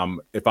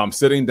 If I'm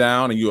sitting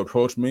down and you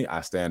approach me,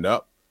 I stand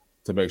up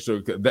to make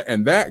sure,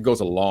 and that goes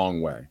a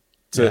long way.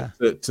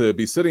 To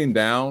be sitting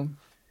down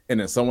and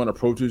then someone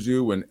approaches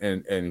you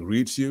and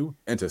greets you,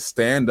 and to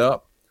stand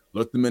up,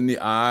 look them in the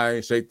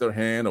eye, shake their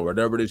hand, or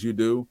whatever it is you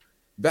do,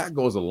 that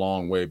goes a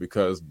long way,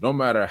 because no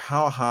matter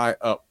how high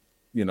up,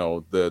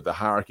 the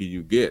hierarchy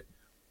you get,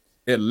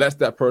 it lets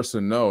that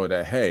person know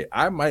that, hey,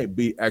 I might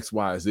be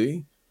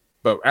XYZ,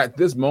 but at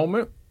this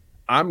moment,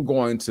 I'm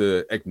going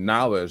to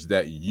acknowledge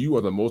that you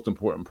are the most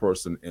important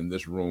person in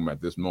this room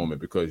at this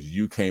moment because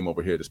you came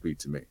over here to speak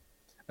to me,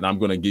 and I'm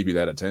going to give you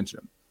that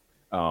attention.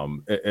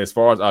 As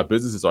far as our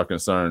businesses are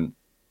concerned,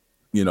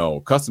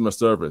 customer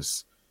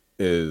service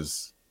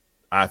is,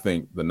 I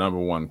think, the number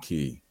one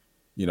key,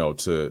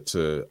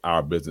 to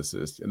our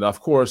businesses. And of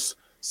course,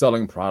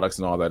 selling products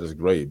and all that is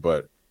great,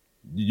 but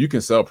you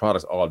can sell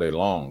products all day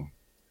long.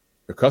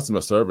 The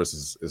customer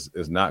service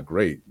is not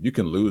great. You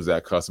can lose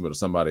that customer to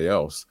somebody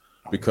else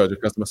because your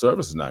customer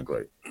service is not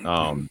great.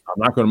 I'm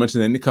not going to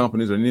mention any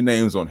companies or any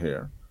names on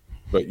here,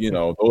 but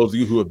those of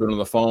you who have been on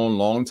the phone a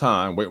long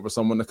time, waiting for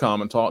someone to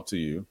come and talk to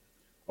you,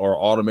 or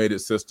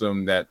automated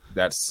system that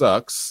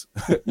sucks,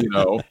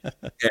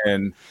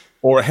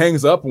 or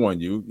hangs up on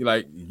you,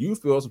 you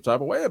feel some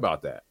type of way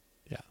about that.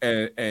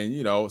 Yeah.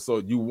 And so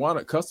you want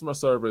it. Customer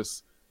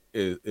service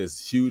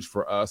is huge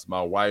for us.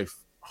 My wife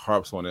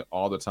harps on it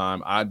all the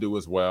time. I do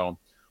as well.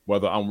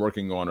 whether I'm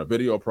working on a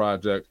video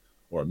project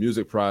or a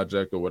music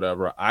project or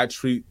whatever, I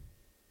treat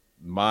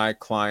my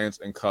clients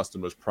and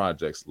customers'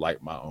 projects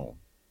like my own.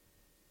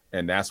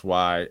 And that's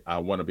why I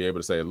want to be able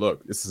to say,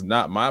 look, this is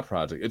not my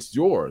project. It's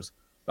yours.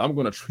 I'm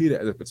going to treat it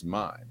as if it's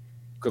mine,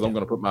 because I'm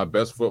going to put my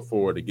best foot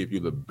forward to give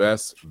you the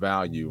best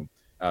value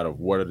out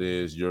of what it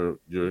is you're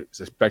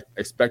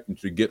expecting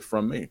to get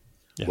from me,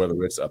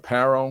 whether it's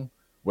apparel,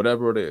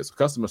 whatever it is.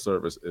 Customer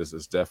service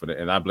is definite.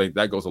 And I believe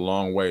that goes a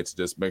long way to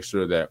just make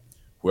sure that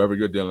whoever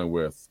you're dealing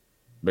with,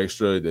 make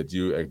sure that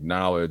you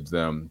acknowledge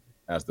them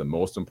as the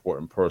most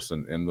important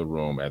person in the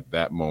room at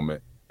that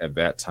moment, at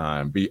that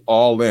time. Be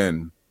all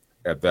in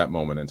at that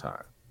moment in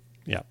time.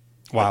 Yeah.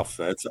 Wow.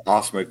 That's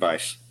awesome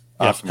advice.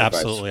 Awesome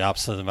absolutely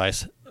awesome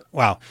advice.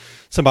 Wow.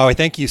 Sambawi,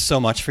 thank you so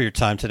much for your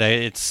time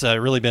today. It's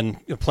really been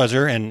a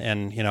pleasure.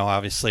 And, you know,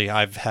 obviously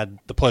I've had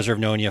the pleasure of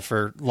knowing you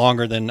for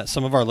longer than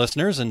some of our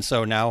listeners. And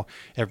so now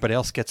everybody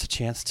else gets a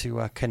chance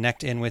to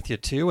connect in with you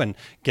too, and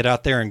get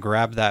out there and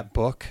grab that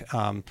book.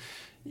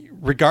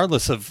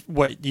 Regardless of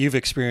what you've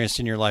experienced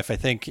in your life, I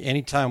think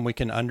anytime we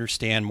can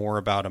understand more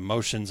about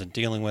emotions and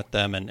dealing with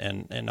them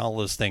and all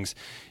those things,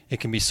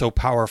 it can be so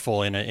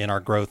powerful in our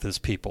growth as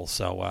people.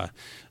 So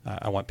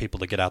I want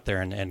people to get out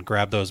there and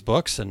grab those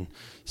books. And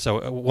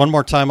so one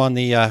more time on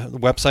the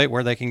website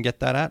where they can get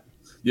that at.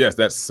 Yes,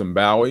 that's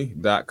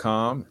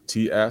Sombawi.com,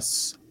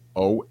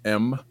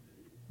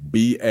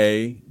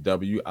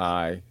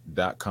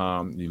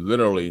 TSOMBAWI.com. You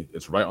literally,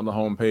 it's right on the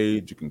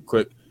homepage. You can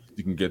click,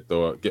 you can get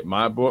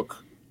my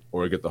book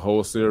or get the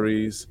whole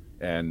series,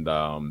 and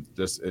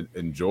just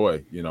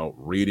enjoy, you know,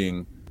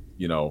 reading,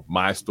 you know,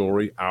 my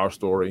story, our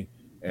story,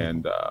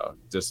 and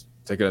just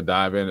taking a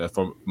dive in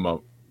from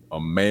a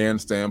man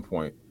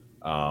standpoint.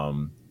 I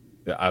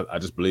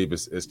just believe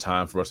it's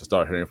time for us to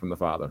start hearing from the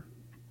Father.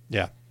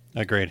 Yeah,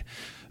 agreed.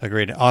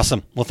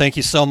 Awesome. Well, thank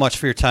you so much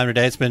for your time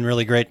today. It's been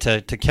really great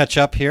to catch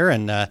up here,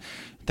 and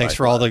thanks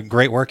for all the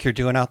great work you're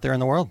doing out there in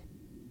the world.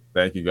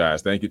 Thank you,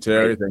 guys. Thank you,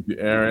 Terry. Thank you,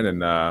 Aaron.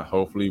 And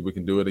hopefully we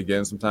can do it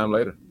again sometime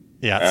later.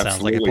 Yeah, it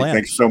sounds like a plan.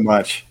 Thanks so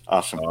much.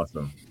 Awesome.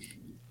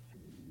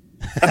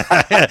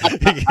 I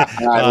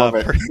love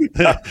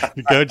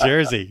it. Go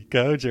Jersey.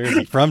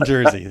 From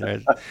Jersey.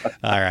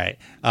 All right.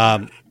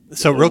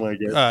 So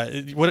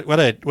what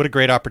a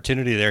great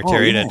opportunity there,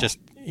 Terry, to just,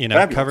 you know,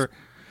 fabulous. Cover.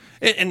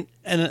 And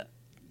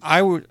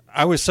I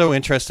was so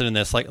interested in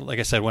this. Like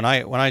I said, when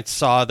I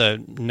saw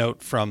the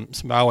note from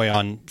Sambawi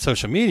on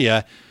social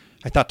media,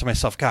 I thought to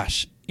myself,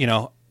 gosh, you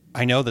know,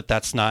 I know that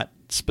that's not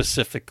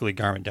specifically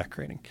garment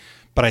decorating,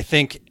 but I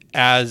think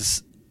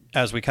as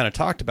we kind of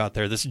talked about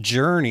there, this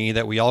journey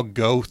that we all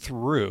go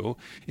through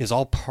is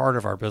all part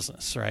of our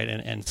business, right?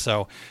 And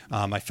so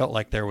I felt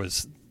like there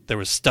was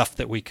stuff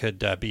that we could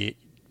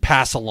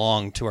pass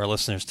along to our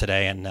listeners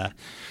today, and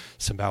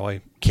Sambawi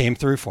came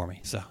through for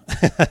me. So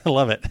I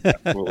love it.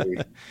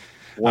 Absolutely.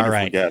 Wonderful all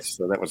right. Guest.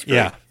 So that was great.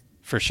 Yeah.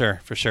 For sure.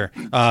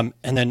 And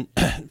then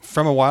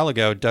from a while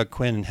ago, Doug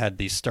Quinn had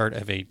the start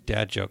of a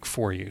dad joke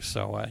for you.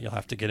 So you'll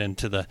have to get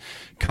into the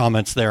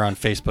comments there on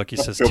Facebook. He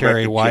says,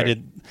 Terry, why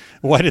did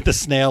the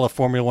snail, a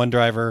Formula One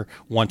driver,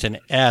 want an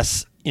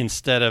S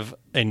instead of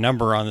a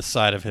number on the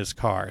side of his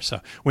car?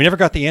 So we never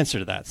got the answer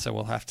to that. So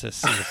we'll have to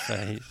see if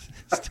he's...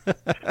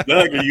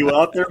 Doug, are you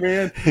out there,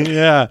 man?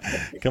 Yeah.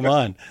 Come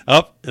on.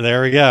 Oh,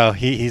 there we go.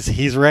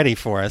 He's ready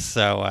for us.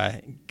 So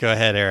go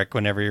ahead, Eric,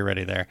 whenever you're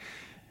ready there.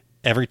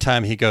 Every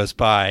time he goes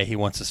by, he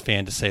wants his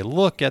fan to say,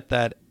 look at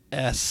that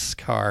S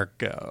car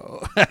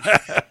go.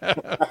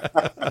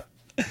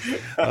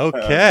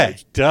 Okay,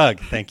 Doug,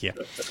 thank you.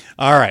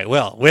 All right,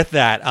 well, with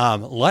that,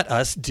 let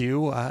us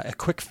do a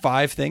quick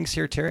 5 things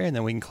here, Terry, and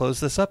then we can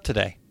close this up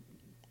today.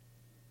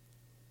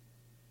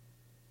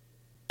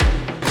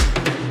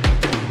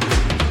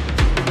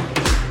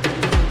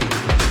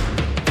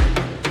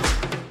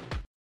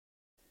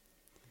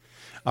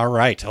 All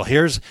right. Well,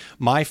 here's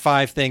my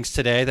 5 things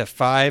today. The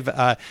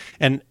 5,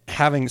 and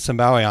having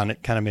Sambawi on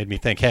it kind of made me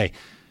think, hey,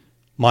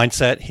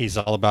 mindset. He's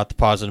all about the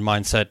positive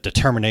mindset,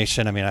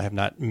 determination. I mean, I have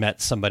not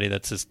met somebody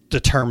that's as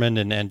determined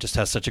and just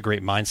has such a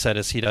great mindset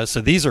as he does.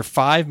 So these are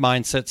 5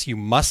 mindsets you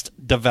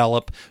must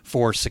develop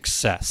for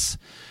success.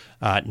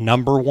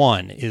 Number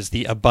 1 is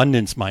the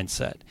abundance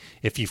mindset.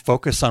 If you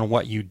focus on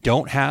what you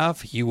don't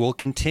have, you will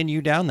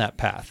continue down that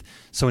path.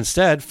 So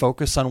instead,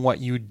 focus on what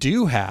you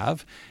do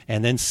have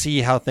and then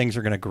see how things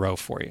are going to grow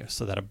for you.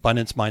 So that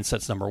abundance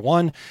mindset's number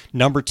 1.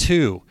 Number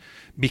 2,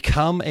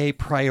 become a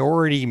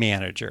priority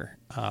manager.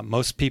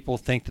 Most people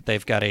think that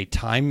they've got a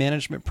time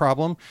management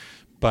problem,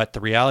 but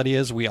the reality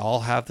is we all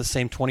have the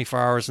same 24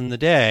 hours in the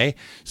day.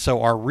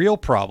 So our real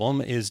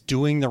problem is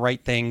doing the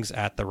right things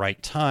at the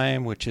right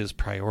time, which is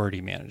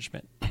priority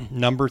management.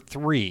 Number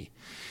 3,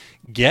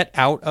 get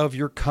out of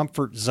your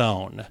comfort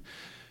zone.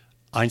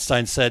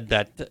 Einstein said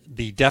that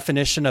the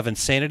definition of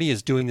insanity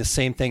is doing the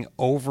same thing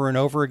over and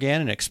over again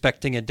and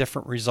expecting a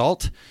different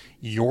result.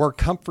 Your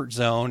comfort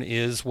zone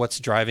is what's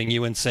driving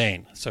you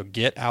insane. So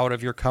get out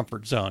of your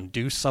comfort zone.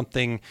 Do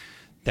something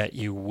that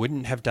you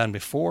wouldn't have done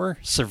before,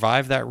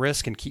 survive that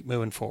risk, and keep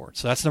moving forward.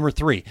 So that's number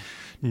 3.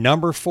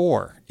 Number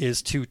 4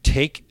 is to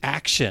take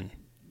action.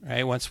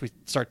 Right? Once we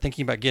start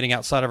thinking about getting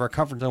outside of our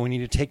comfort zone, we need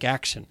to take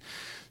action.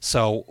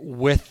 So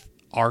with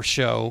our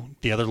show,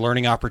 the other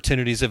learning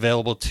opportunities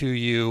available to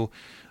you,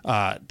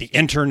 the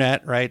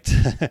internet, right?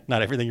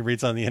 Not everything you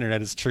read on the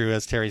internet is true,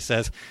 as Terry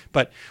says,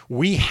 but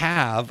we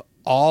have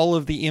all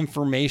of the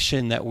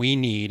information that we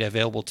need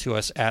available to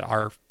us at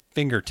our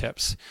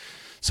fingertips.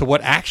 So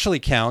what actually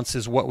counts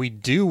is what we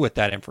do with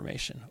that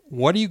information.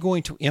 What are you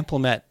going to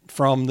implement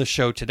from the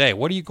show today?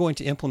 What are you going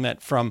to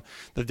implement from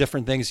the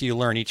different things you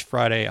learn each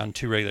Friday on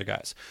Two Regular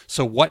Guys?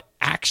 So what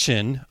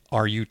action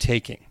are you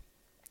taking?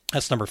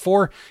 That's number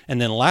 4.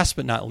 And then last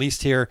but not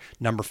least here,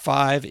 number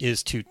 5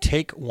 is to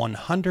take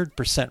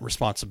 100%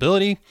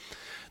 responsibility.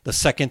 The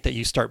second that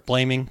you start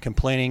blaming,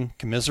 complaining,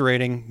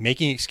 commiserating,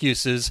 making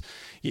excuses,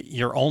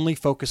 you're only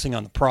focusing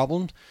on the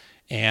problem.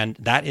 And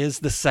that is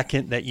the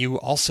second that you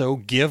also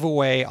give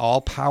away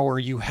all power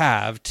you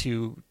have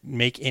to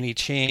make any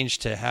change,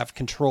 to have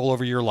control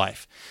over your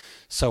life.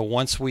 So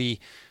once we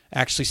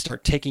actually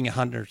start taking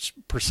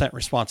 100%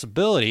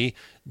 responsibility,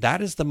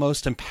 that is the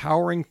most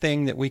empowering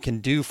thing that we can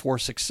do for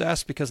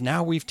success, because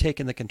now we've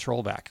taken the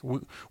control back.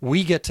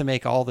 We get to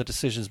make all the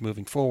decisions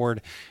moving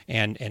forward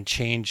and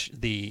change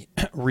the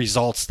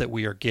results that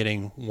we are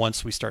getting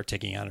once we start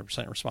taking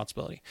 100%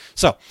 responsibility.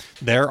 So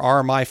there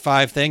are my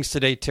 5 things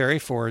today, Terry,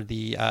 for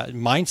the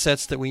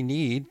mindsets that we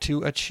need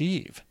to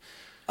achieve.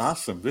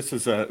 Awesome. This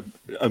is a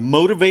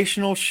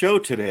motivational show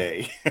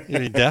today.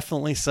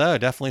 Definitely so.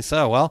 Definitely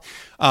so. Well,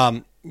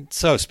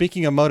 so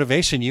speaking of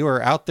motivation, you are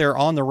out there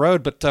on the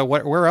road, but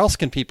where else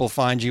can people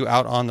find you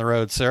out on the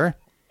road, sir?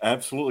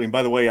 Absolutely. And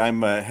by the way,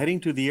 I'm heading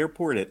to the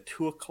airport at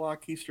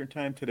 2:00 Eastern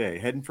time today,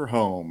 heading for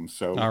home.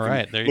 So all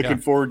right, there you go.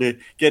 Looking forward to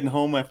getting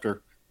home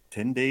after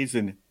 10 days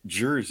in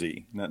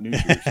Jersey, not New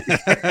Jersey.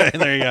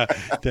 There you go.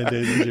 10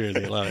 days in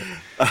Jersey. Love it.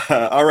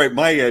 All right.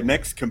 My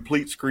next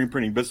complete screen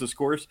printing business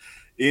course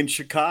in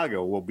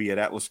Chicago will be at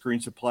Atlas Screen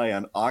Supply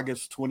on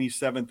August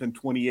 27th and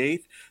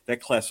 28th.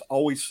 That class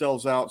always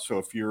sells out. So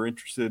if you're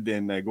interested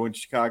in going to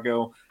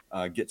Chicago,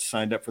 get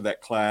signed up for that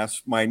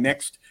class. My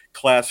next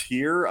class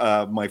here,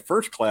 my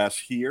first class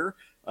here,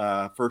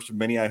 first of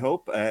many, I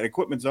hope, at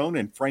Equipment Zone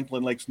in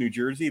Franklin Lakes, New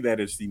Jersey. That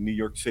is the New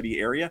York City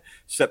area,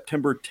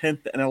 September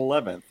 10th and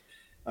 11th.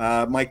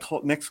 My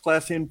next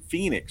class in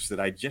Phoenix that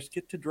I just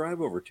get to drive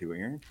over to,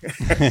 Aaron.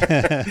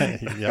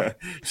 Yep.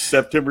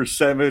 September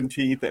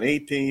 17th and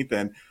 18th.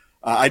 And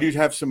I do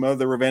have some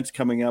other events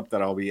coming up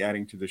that I'll be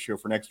adding to the show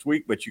for next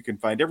week, but you can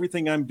find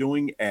everything I'm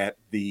doing at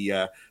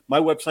the my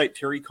website,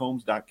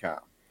 terrycombs.com.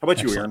 How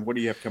about you, Aaron? What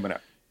do you have coming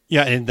up?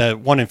 Yeah, and the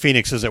one in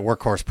Phoenix is at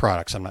Workhorse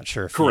Products. I'm not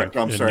sure if correct.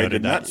 I'm sorry, I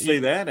did not that. say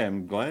that.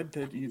 I'm glad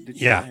that you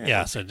did.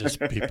 Yeah. So just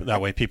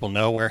that way people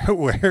know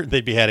where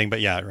they'd be heading.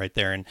 But yeah, right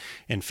there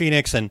in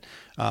Phoenix, and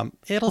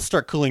it'll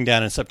start cooling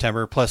down in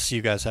September. Plus,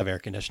 you guys have air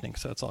conditioning,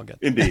 so it's all good.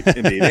 Indeed.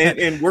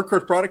 And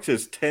Workhorse Products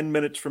is 10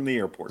 minutes from the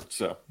airport.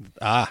 So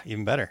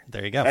even better.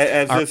 There you go.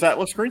 As is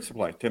Atlas Screen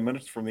Supply, 10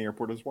 minutes from the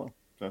airport as well.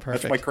 So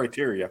that's my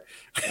criteria.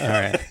 All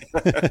right.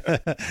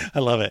 I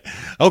love it.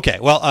 Okay.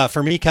 Well,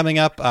 for me coming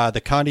up, the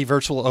Condi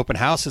Virtual Open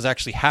House is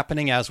actually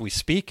happening as we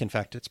speak. In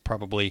fact, it's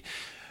probably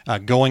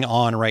going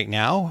on right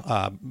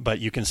now, but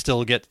you can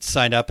still get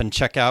signed up and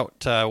check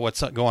out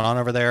what's going on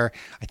over there.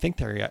 I think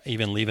they're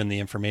even leaving the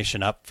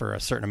information up for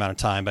a certain amount of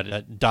time, but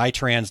at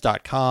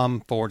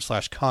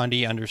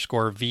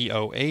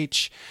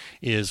dietrans.com/Condi_VOH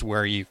is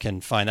where you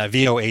can find that.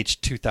 VOH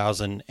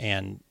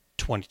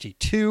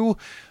 2022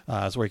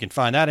 is where you can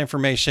find that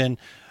information.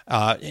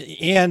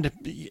 And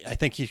I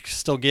think you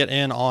still get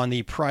in on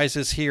the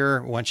prizes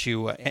here. Once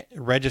you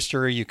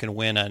register, you can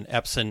win an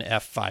Epson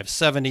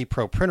F570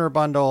 Pro printer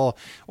bundle,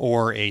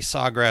 or a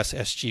Sawgrass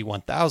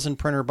SG1000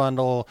 printer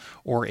bundle,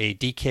 or a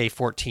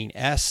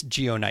DK14S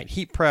Geonite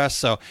heat press.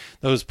 So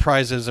those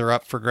prizes are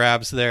up for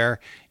grabs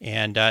there.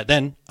 And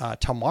then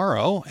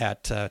tomorrow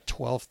at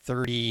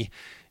 12:30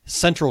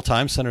 Central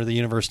Time, Center of the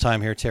Universe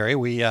time here, Terry,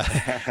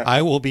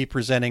 I will be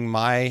presenting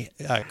my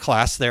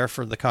class there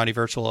for the Condi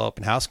Virtual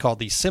Open House called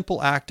The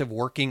Simple Act of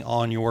Working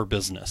on Your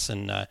Business,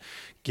 and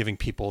giving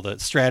people the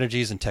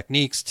strategies and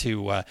techniques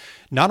to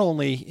not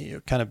only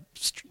kind of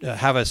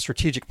have a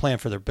strategic plan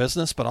for their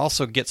business, but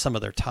also get some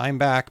of their time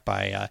back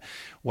by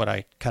what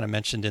I kind of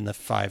mentioned in the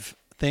 5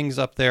 things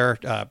up there,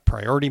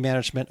 priority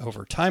management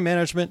over time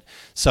management.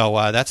 So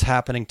that's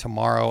happening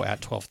tomorrow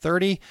at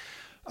 12:30.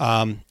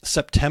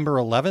 September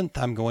 11th,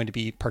 I'm going to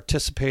be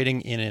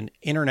participating in an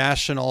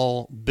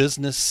international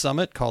business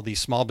summit called the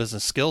Small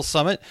Business Skills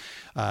Summit.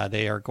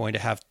 They are going to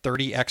have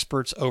 30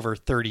 experts over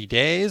 30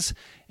 days,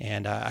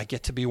 and I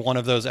get to be one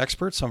of those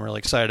experts, so I'm really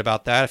excited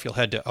about that. If you'll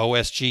head to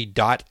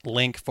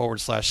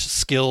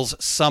osg.link/skills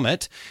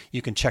summit,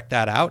 you can check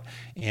that out,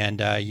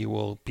 and you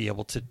will be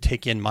able to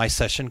take in my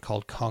session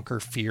called Conquer,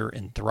 Fear,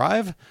 and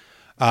Thrive.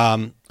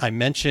 I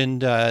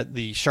mentioned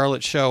the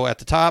Charlotte show at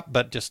the top,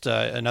 but just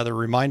another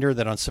reminder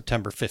that on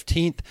September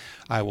 15th,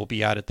 I will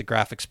be out at the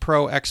Graphics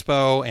Pro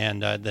Expo,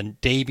 and the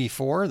day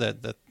before, I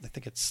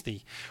think it's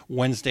the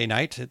Wednesday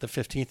night, the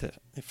 15th,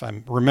 if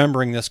I'm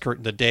remembering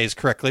the days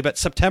correctly, but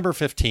September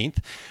 15th,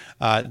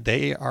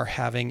 they are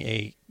having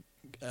an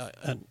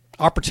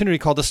opportunity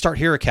called the Start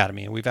Here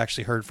Academy. And we've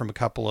actually heard from a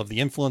couple of the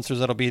influencers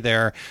that'll be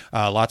there.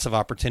 Lots of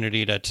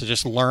opportunity to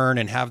just learn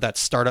and have that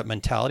startup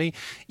mentality.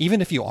 Even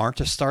if you aren't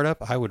a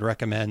startup, I would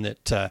recommend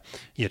that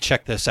you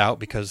check this out,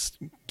 because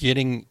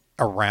getting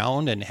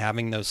around and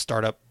having those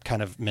startup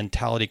kind of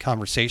mentality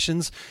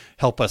conversations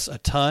help us a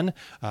ton.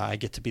 I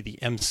get to be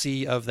the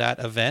MC of that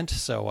event.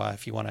 So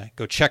if you want to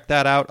go check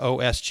that out,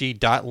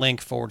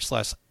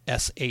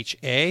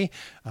 osg.link/SHA.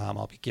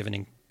 I'll be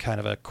giving kind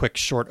of a quick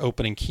short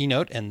opening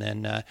keynote, and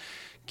then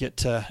get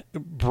to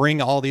bring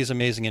all these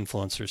amazing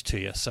influencers to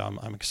you. So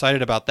I'm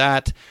excited about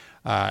that.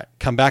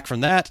 Come back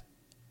from that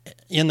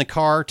in the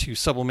car to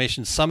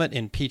Sublimation Summit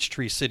in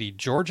Peachtree City,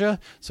 Georgia.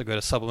 So go to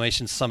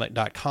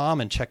sublimationsummit.com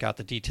and check out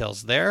the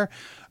details there.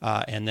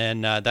 And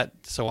then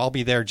so I'll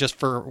be there just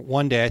for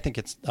one day. I think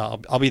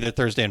I'll be there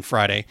Thursday and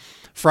Friday.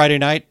 Friday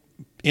night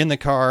in the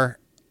car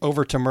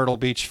over to Myrtle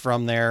Beach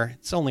from there.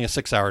 It's only a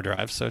 6-hour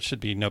drive, so it should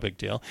be no big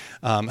deal.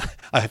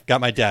 I've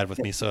got my dad with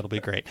me, so it'll be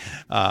great.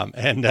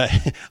 And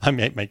I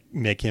may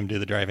make him do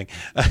the driving.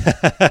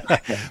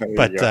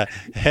 But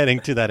heading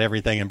to that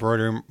Everything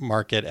Embroidery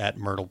Market at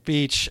Myrtle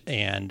Beach.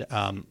 And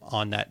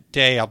on that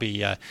day, I'll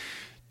be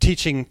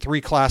teaching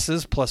 3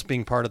 classes plus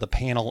being part of the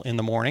panel in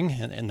the morning,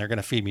 and they're going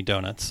to feed me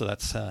donuts. So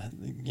that's,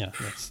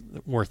 that's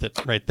worth it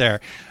right there.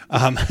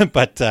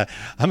 But I'm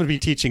going to be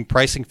teaching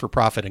pricing for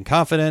profit and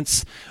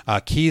confidence,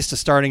 keys to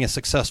starting a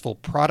successful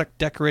product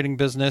decorating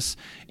business,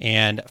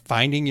 and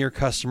finding your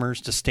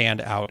customers to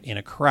stand out in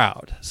a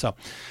crowd. So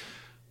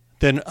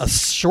then a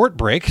short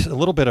break, a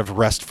little bit of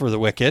rest for the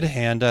wicked,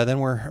 and then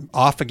we're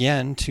off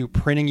again to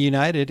Printing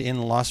United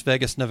in Las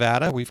Vegas,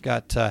 Nevada. We've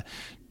got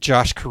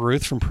Josh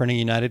Carruth from Printing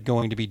United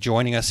going to be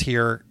joining us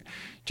here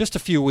just a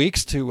few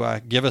weeks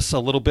to give us a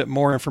little bit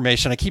more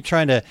information. I keep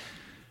trying to,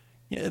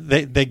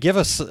 they give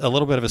us a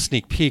little bit of a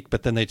sneak peek,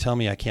 but then they tell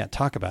me I can't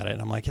talk about it.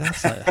 And I'm like,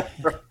 that's not,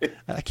 right.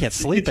 I can't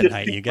sleep at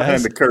night, you guys.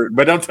 Behind the curtain,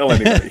 but don't tell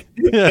anybody.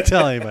 Don't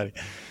tell anybody.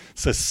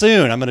 So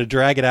soon I'm going to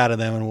drag it out of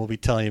them, and we'll be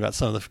telling you about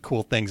some of the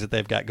cool things that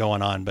they've got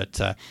going on. But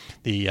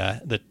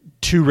the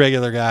 2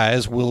 regular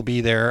guys will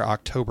be there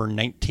October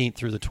 19th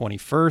through the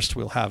 21st.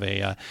 We'll have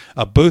a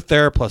booth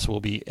there, plus we'll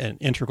be an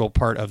integral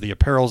part of the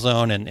apparel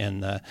zone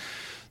and the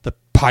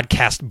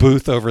podcast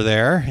booth over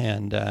there.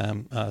 And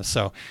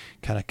so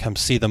kind of come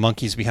see the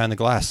monkeys behind the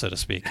glass, so to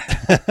speak.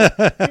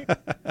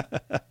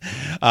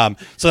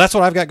 So that's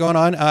what I've got going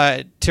on.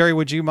 Terry,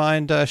 would you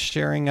mind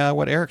sharing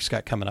what Eric's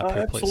got coming up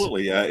here, please?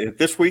 Absolutely.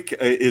 This week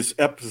is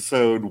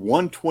episode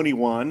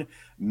 121,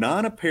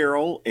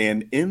 non-apparel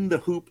and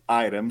in-the-hoop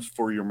items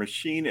for your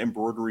machine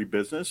embroidery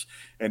business.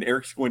 And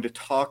Eric's going to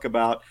talk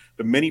about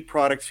the many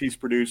products he's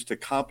produced to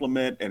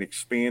complement and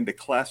expand the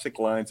classic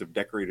lines of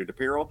decorated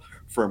apparel,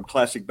 from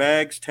classic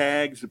bags,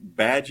 tags,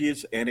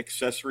 badges, and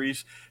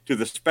accessories to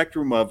the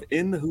spectrum of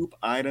in-the-hoop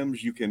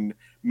items you can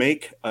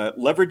make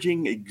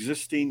leveraging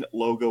existing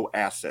logo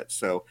assets.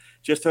 So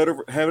just head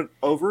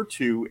over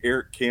to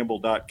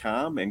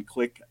ericcampbell.com and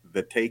click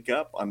the Take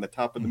Up on the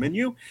top of the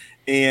menu.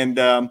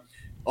 And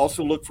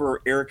also look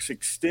for Eric's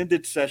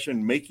extended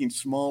session making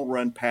small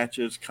run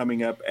patches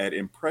coming up at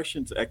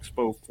Impressions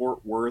Expo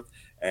Fort Worth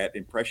at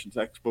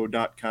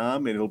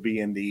impressionsexpo.com, and it'll be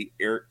in the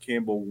Eric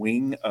Campbell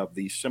wing of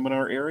the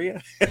seminar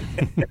area.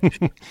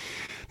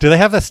 Do they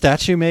have a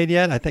statue made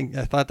yet? I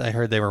thought I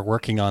heard they were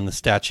working on the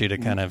statue to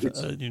kind of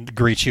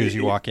greet you as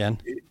you walk in.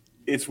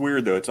 It's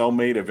weird though. It's all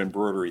made of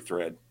embroidery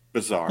thread.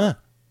 Bizarre. Huh.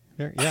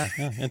 Yeah,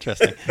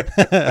 interesting.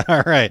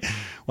 All right.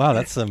 Wow,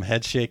 that's some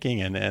head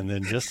shaking and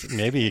then just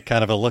maybe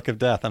kind of a look of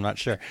death. I'm not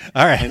sure.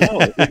 All right. I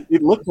know.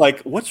 It looked like,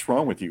 what's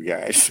wrong with you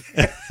guys?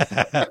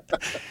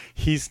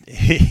 He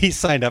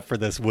signed up for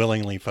this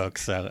willingly,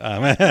 folks. So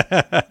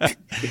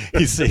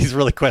he's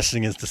really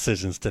questioning his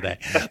decisions today.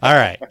 All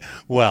right.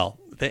 Well,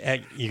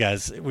 you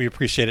guys, we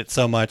appreciate it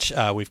so much.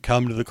 We've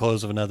come to the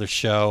close of another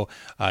show.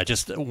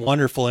 Just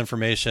wonderful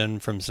information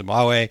from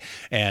Zimbabwe,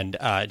 and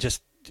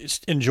just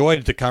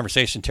enjoyed the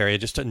conversation, Terry. I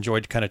just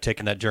enjoyed kind of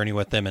taking that journey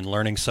with him and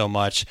learning so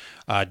much.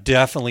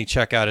 Definitely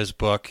check out his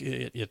book.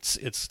 It's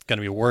going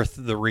to be worth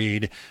the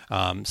read.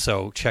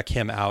 So check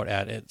him out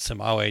at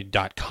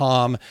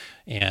sombawi.com.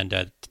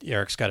 And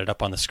Eric's got it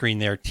up on the screen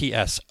there,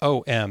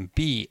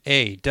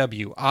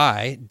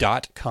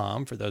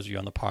 TSOMBAWI.com for those of you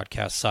on the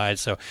podcast side.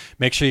 So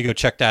make sure you go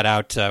check that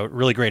out.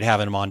 Really great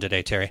having him on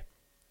today, Terry.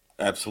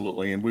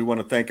 Absolutely. And we want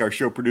to thank our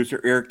show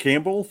producer, Eric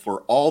Campbell,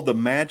 for all the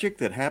magic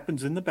that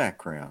happens in the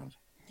background.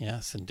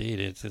 Yes,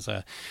 indeed.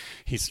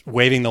 He's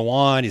waving the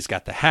wand. He's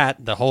got the hat.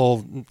 The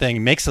whole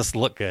thing makes us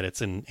look good.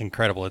 It's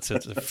incredible. It's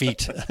a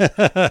feat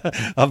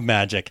of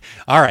magic.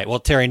 All right. Well,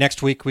 Terry,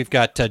 next week we've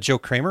got Joe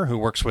Kramer, who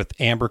works with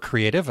Amber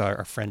Creative,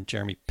 our friend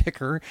Jeremy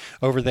Picker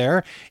over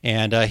there,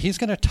 and he's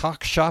going to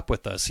talk shop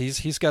with us.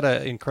 He's got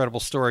an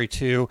incredible story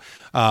too.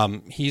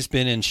 He's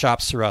been in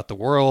shops throughout the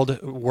world,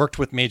 worked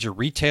with major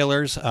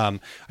retailers. I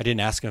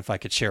didn't ask him if I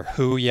could share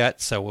who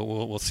yet, so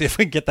we'll see if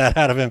we can get that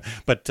out of him.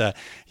 But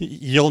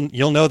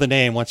you'll know the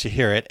name once you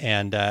hear it,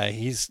 and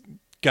he's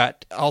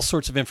got all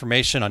sorts of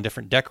information on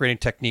different decorating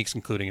techniques,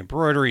 including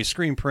embroidery,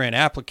 screen print,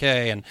 applique,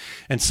 and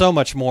so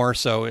much more.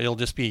 So it'll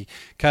just be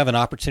kind of an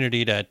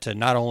opportunity to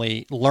not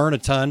only learn a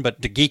ton,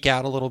 but to geek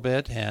out a little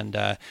bit, and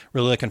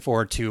really looking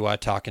forward to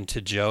talking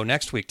to Joe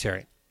next week,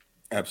 Terry.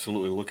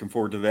 Absolutely looking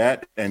forward to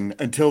that. And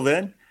until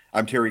then,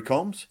 I'm Terry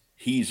Combs.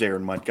 He's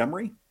Aaron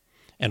Montgomery.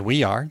 And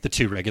we are the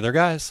Two Regular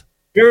Guys.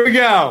 Here we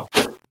go.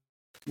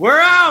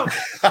 We're out!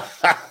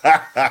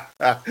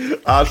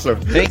 Awesome.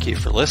 Thank you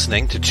for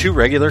listening to Two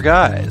Regular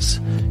Guys.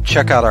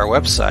 Check out our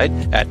website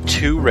at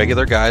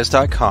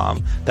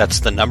tworegularguys.com. That's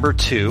the number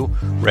 2,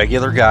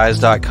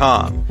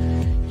 regularguys.com.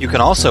 You can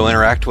also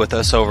interact with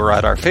us over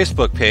at our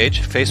Facebook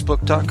page,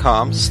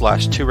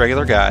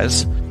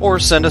 facebook.com/tworegularguys, or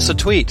send us a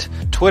tweet,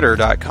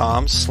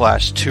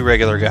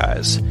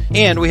 twitter.com/tworegularguys.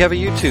 And we have a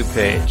YouTube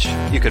page.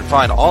 You can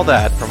find all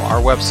that from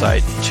our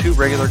website,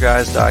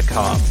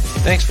 tworegularguys.com.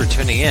 Thanks for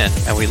tuning in,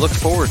 and we look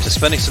forward to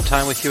spending some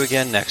time with you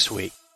again next week.